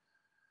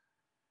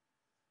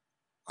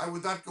 I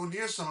would not go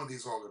near some of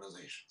these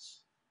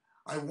organizations.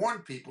 I warn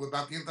people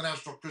about the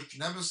International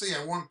Christian Embassy.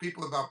 I warn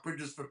people about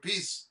Bridges for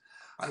Peace.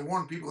 I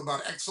warn people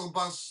about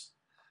Exobus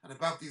and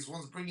about these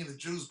ones bringing the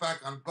Jews back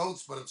on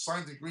boats but have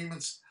signed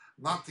agreements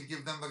not to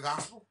give them the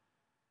gospel.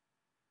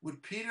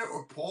 Would Peter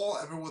or Paul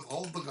ever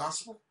withhold the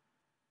gospel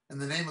in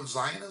the name of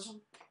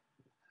Zionism?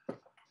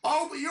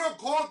 Oh, but you're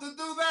called to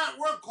do that.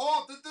 We're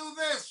called to do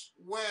this.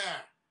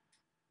 Where?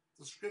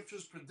 The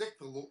scriptures predict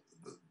the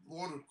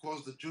Lord would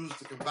cause the Jews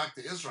to come back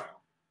to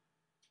Israel.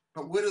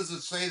 But where does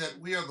it say that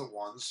we are the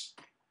ones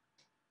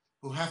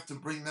who have to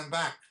bring them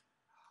back?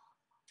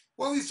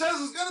 Well, he says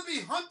there's going to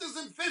be hunters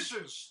and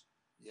fishers.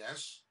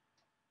 Yes.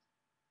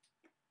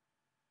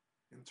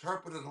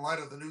 Interpreted in light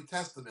of the New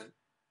Testament,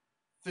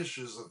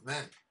 fishers of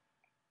men.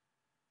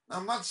 Now,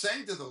 I'm not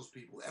saying to those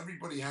people,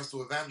 everybody has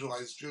to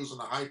evangelize Jews in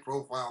a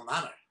high-profile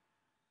manner.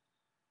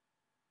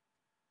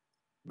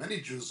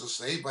 Many Jews are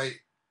saved by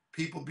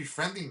people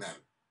befriending them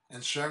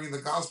and sharing the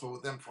gospel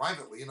with them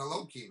privately in a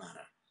low-key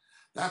manner.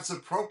 That's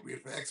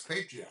appropriate for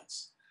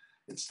expatriates.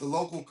 It's the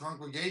local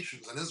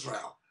congregations in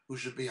Israel who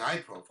should be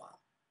high-profile.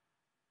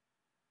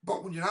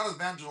 But when you're not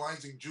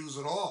evangelizing Jews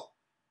at all,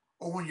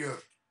 or when you're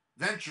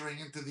venturing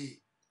into the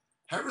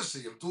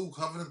heresy of dual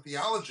covenant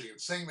theology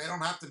and saying they don't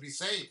have to be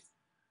saved,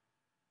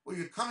 well,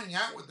 you're coming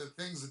out with the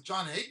things that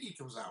John Hagee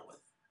comes out with,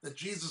 that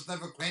Jesus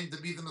never claimed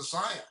to be the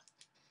Messiah.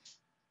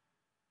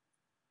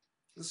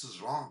 This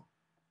is wrong.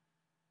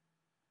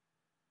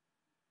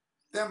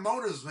 Their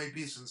motives may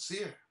be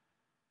sincere,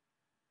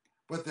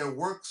 but their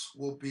works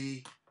will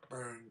be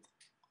burned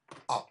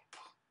up.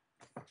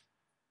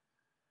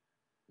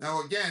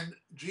 Now again,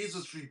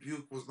 Jesus'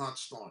 rebuke was not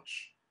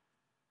staunch.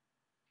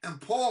 And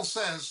Paul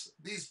says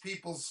these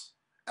people's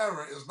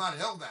error is not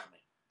hell damning.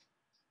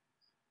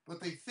 But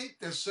they think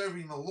they're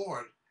serving the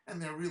Lord,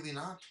 and they're really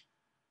not.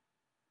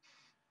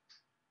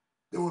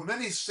 There were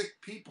many sick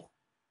people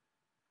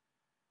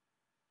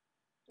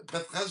at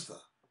Bethesda,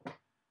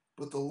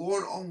 but the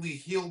Lord only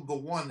healed the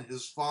one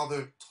his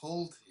father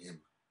told him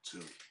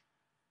to.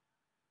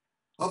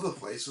 Other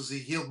places, he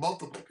healed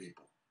multiple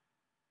people.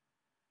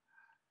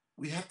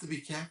 We have to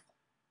be careful,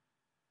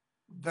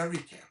 very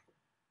careful.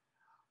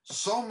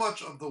 So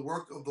much of the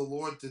work of the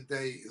Lord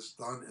today is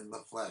done in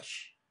the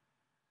flesh.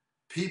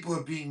 People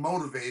are being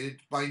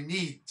motivated by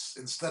needs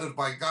instead of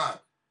by God.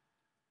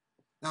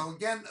 Now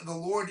again, the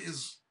Lord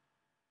is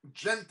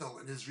gentle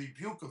in his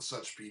rebuke of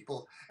such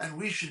people, and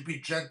we should be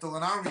gentle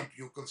in our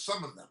rebuke of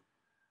some of them.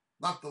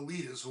 Not the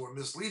leaders who are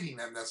misleading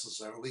them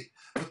necessarily,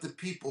 but the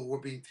people who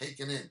are being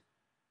taken in.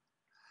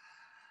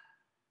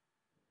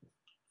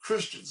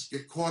 Christians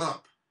get caught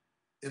up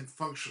in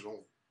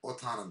functional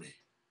autonomy.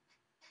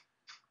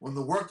 When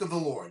the work of the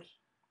Lord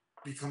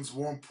becomes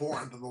more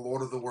important than the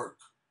Lord of the work.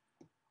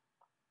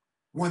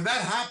 When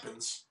that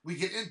happens, we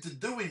get into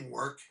doing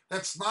work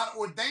that's not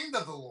ordained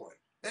of the Lord.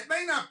 It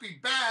may not be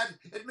bad.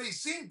 It may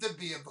seem to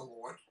be of the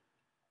Lord.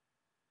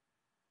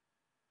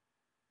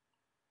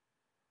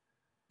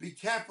 Be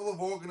careful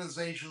of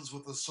organizations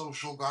with a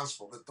social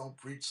gospel that don't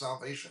preach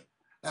salvation.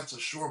 That's a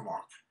sure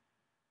mark.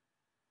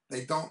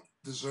 They don't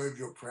deserve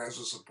your prayers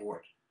or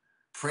support.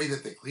 Pray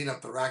that they clean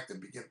up their act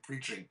and begin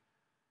preaching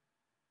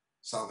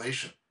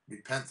salvation,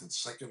 repentance,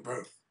 second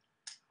birth.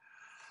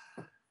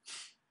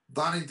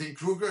 Donington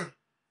Kruger,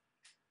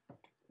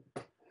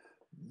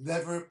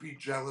 never be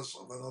jealous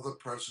of another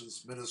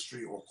person's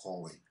ministry or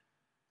calling.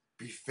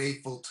 Be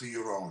faithful to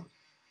your own.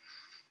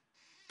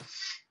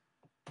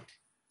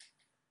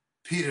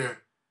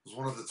 Peter was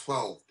one of the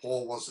 12.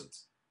 Paul wasn't.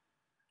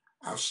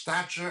 Our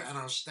stature and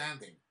our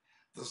standing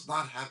does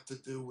not have to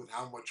do with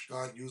how much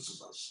God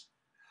uses us.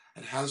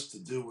 It has to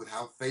do with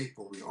how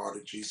faithful we are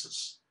to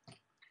Jesus.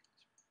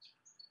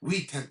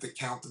 We tend to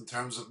count in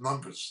terms of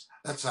numbers.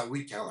 That's how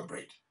we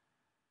calibrate.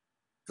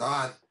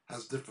 God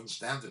has different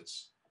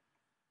standards.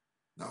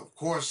 Now, of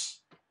course,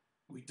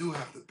 we do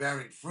have the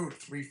bearing fruit,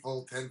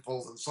 threefold,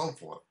 tenfold, and so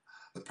forth.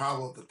 The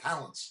power of the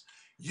talents.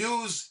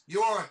 Use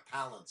your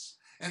talents.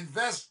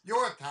 Invest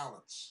your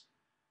talents.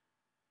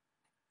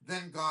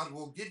 Then God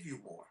will give you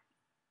more.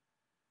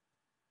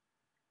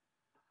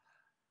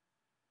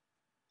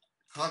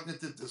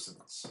 Cognitive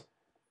dissonance.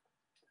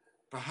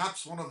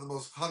 Perhaps one of the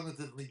most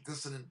cognitively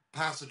dissonant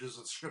passages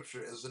of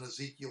Scripture is in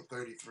Ezekiel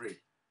 33.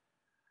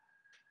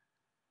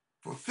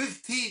 For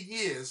 15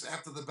 years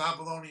after the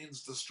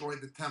Babylonians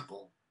destroyed the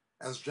temple,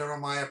 as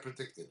Jeremiah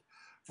predicted,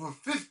 for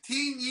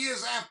 15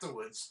 years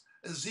afterwards,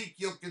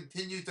 Ezekiel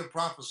continued to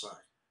prophesy.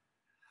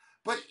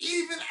 But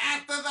even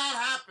after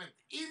that happened,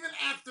 even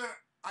after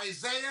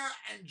Isaiah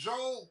and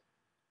Joel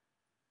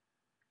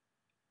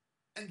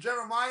and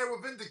Jeremiah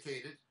were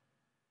vindicated,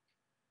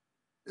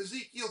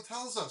 Ezekiel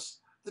tells us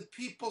the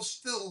people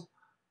still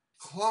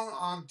clung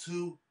on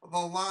to the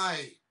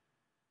lie,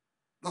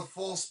 the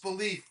false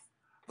belief,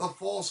 the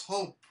false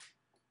hope.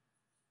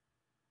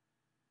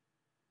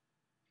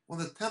 When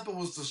the temple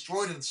was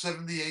destroyed in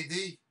 70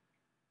 AD,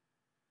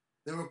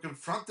 they were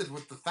confronted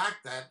with the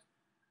fact that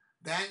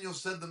Daniel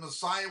said the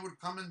Messiah would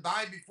come and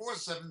die before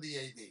 70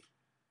 AD.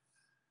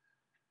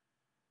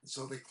 And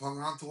so they clung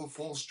on to a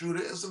false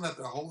Judaism that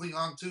they're holding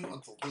on to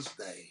until this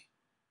day.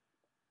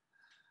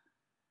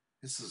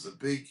 This is a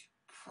big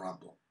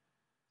problem.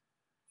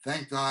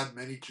 Thank God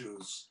many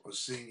Jews are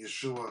seeing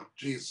Yeshua,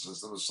 Jesus,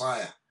 as the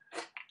Messiah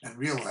and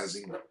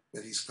realizing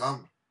that he's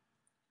come.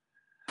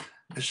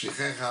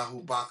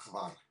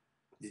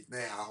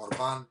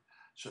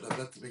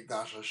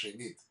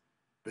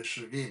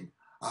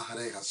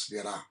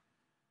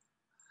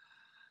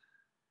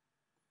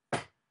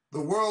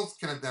 The world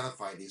can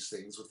identify these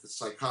things with its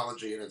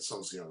psychology and its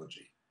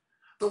sociology.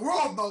 The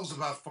world knows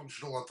about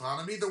functional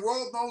autonomy. The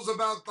world knows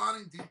about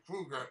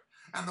Donington-Kruger.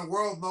 And the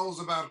world knows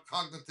about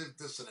cognitive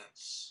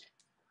dissonance.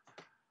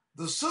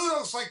 The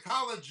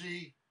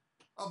pseudo-psychology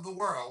of the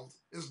world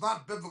is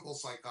not biblical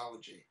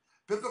psychology.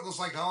 Biblical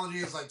psychology,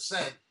 as I've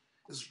said,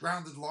 is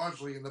grounded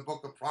largely in the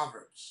book of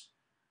Proverbs.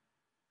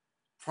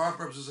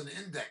 Proverbs is an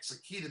index,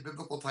 a key to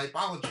biblical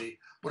typology,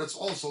 but it's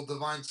also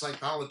divine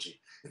psychology.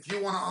 If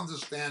you want to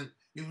understand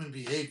human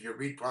behavior,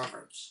 read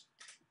Proverbs.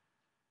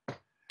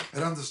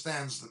 It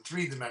understands the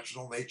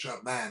three-dimensional nature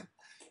of man,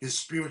 his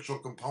spiritual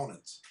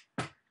components.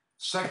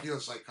 Secular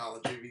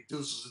psychology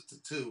reduces it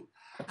to two,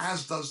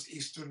 as does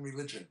Eastern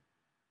religion,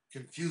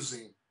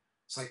 confusing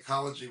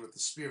psychology with the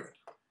spirit.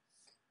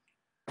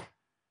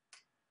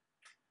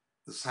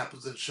 This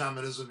happens in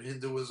shamanism,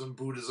 Hinduism,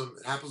 Buddhism.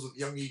 It happens with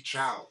Young Yi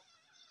Chao,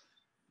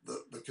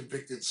 the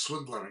convicted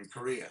swindler in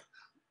Korea.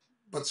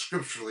 But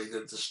scripturally,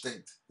 they're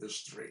distinct.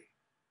 There's three.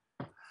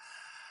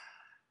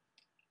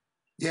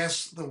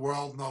 Yes, the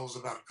world knows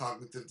about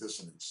cognitive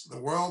dissonance. The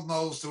world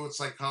knows through its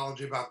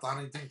psychology about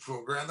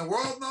Donington-Kruger, and the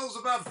world knows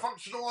about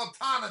functional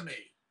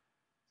autonomy.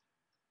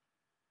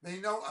 They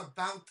know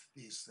about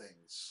these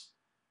things,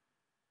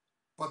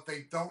 but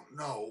they don't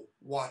know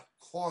what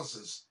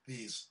causes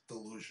these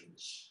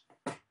delusions.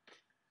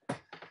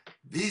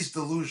 These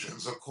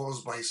delusions are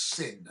caused by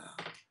sin.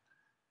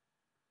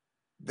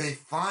 They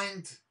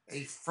find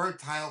a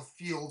fertile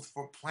field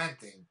for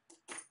planting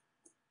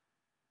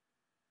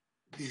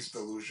these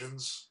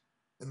delusions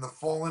in the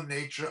fallen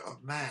nature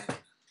of man.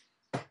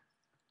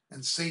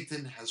 And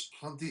Satan has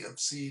plenty of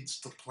seeds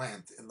to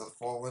plant in the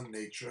fallen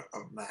nature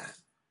of man.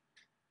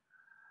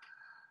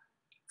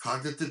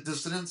 Cognitive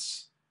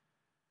dissonance,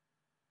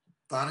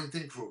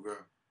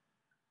 Donington-Kruger,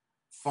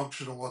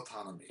 functional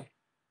autonomy.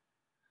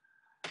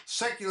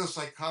 Secular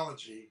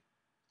psychology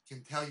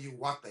can tell you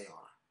what they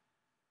are,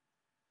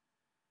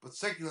 but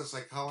secular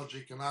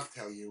psychology cannot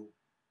tell you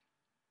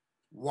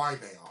why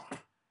they are.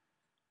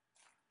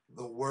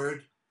 The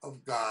Word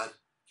of God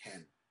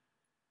can.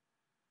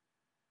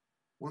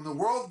 When the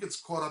world gets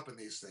caught up in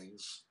these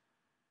things,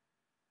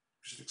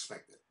 you should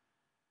expect it.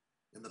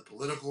 In the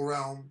political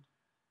realm,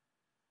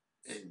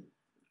 in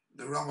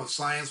the realm of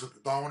science with the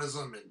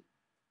Darwinism, in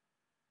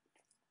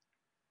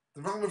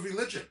the realm of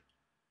religion,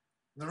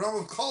 in the realm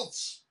of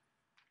cults.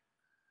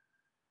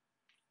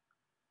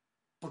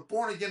 But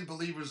born-again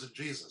believers in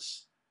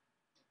Jesus,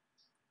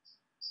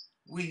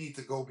 we need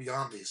to go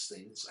beyond these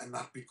things and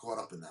not be caught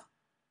up in them.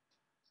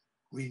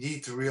 We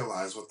need to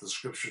realize what the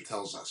Scripture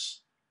tells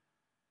us.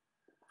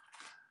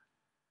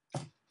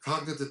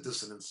 Cognitive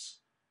dissonance,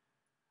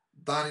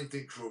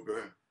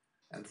 Donington-Kruger,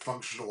 and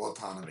functional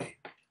autonomy.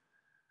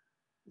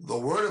 The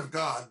Word of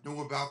God knew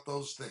about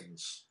those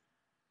things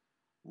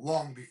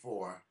long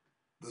before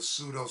the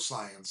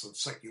pseudoscience of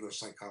secular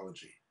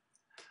psychology.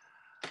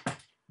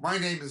 My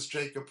name is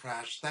Jacob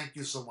Prasch. Thank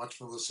you so much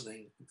for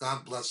listening.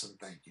 God bless and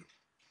thank you.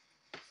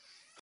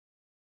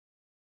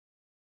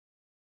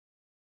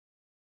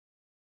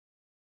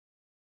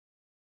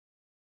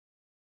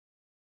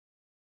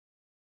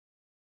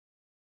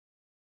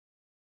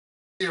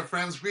 Dear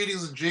friends,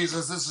 greetings in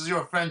Jesus. This is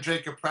your friend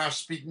Jacob Prasch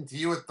speaking to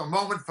you at the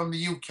moment from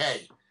the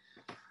UK.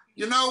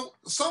 You know,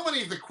 so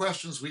many of the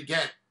questions we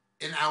get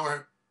in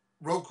our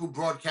Roku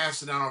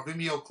broadcast and on our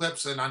Vimeo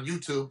clips and on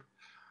YouTube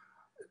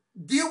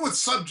deal with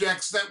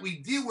subjects that we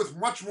deal with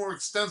much more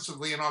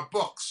extensively in our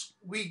books.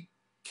 We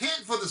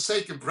can't, for the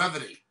sake of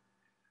brevity,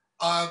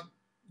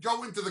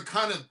 go into the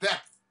kind of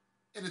depth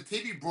in a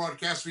TV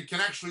broadcast we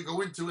can actually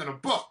go into in a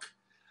book.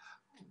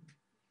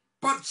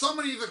 But so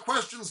many of the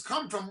questions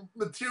come from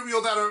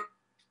material that are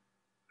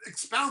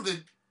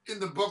expounded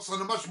in the books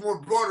on a much more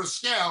broader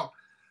scale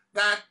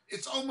that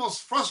it's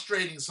almost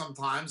frustrating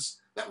sometimes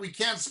that we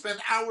can't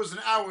spend hours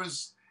and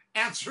hours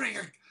answering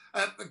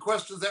the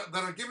questions that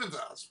are given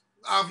to us.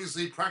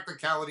 Obviously,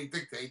 practicality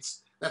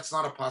dictates that's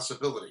not a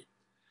possibility.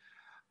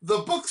 The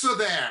books are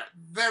there.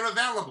 They're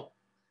available.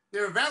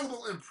 They're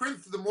available in print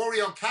through the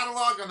Moriel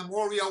catalog on the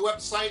Moriel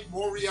website,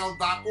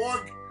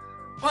 moriel.org.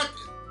 But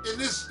in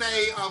this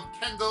day of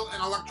Kindle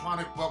and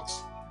electronic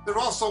books, they're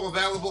also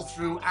available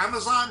through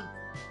Amazon,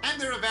 and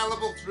they're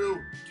available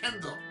through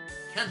Kindle.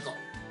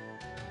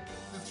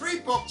 The three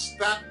books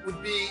that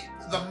would be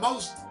the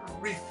most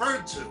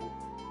referred to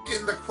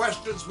in the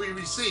questions we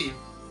receive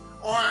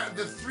are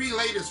the three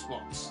latest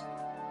books.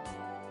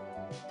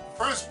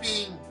 First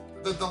being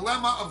The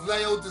Dilemma of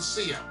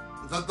Laodicea.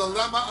 The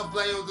Dilemma of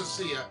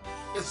Laodicea.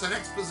 It's an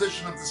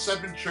exposition of the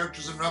 7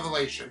 churches in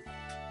Revelation,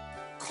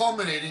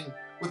 culminating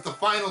with the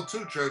final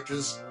 2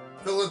 churches,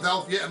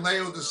 Philadelphia and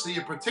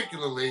Laodicea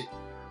particularly,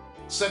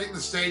 setting the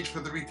stage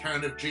for the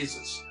return of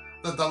Jesus.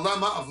 The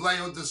Dilemma of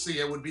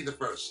Laodicea would be the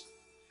first.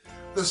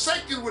 The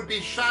second would be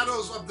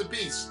Shadows of the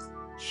Beast.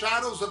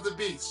 Shadows of the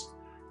Beast.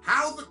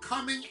 How the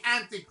coming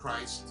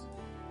Antichrist,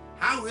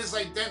 how his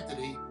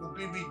identity will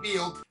be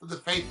revealed to the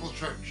faithful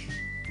church.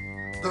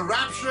 The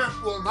rapture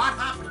will not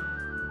happen,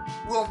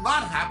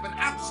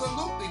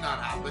 absolutely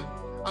not happen,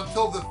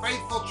 until the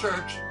faithful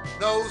church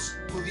knows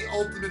who the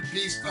ultimate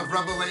beast of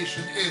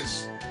Revelation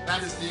is.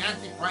 That is the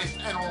Antichrist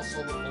and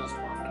also the false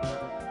prophet.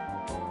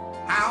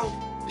 How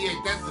the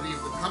identity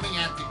of the coming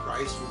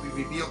Antichrist will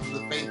be revealed to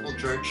the faithful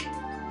church.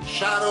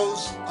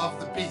 Shadows of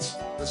the Beast,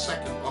 the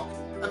second book.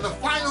 And the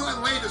final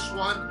and latest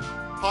one,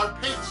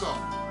 Harpazo.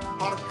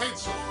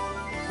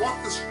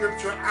 What the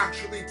scripture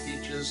actually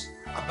teaches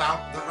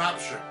about the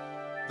rapture,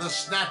 the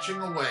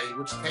snatching away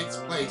which takes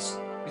place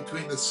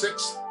between the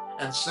 6th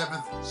and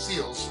 7th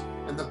seals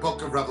in the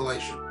book of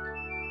Revelation.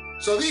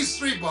 So these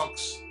 3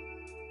 books,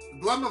 The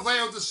Dilemma of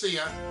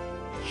Laodicea,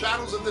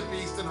 Shadows of the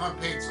Beast, and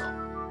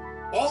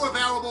Harpazo, all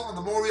available on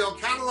the Moriel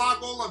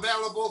catalog, all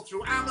available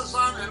through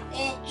Amazon, and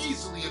all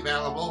easily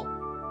available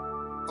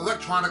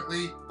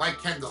electronically by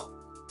Kindle.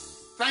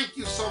 Thank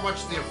you so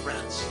much, dear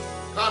friends.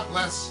 God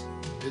bless,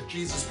 and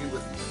Jesus be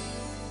with you.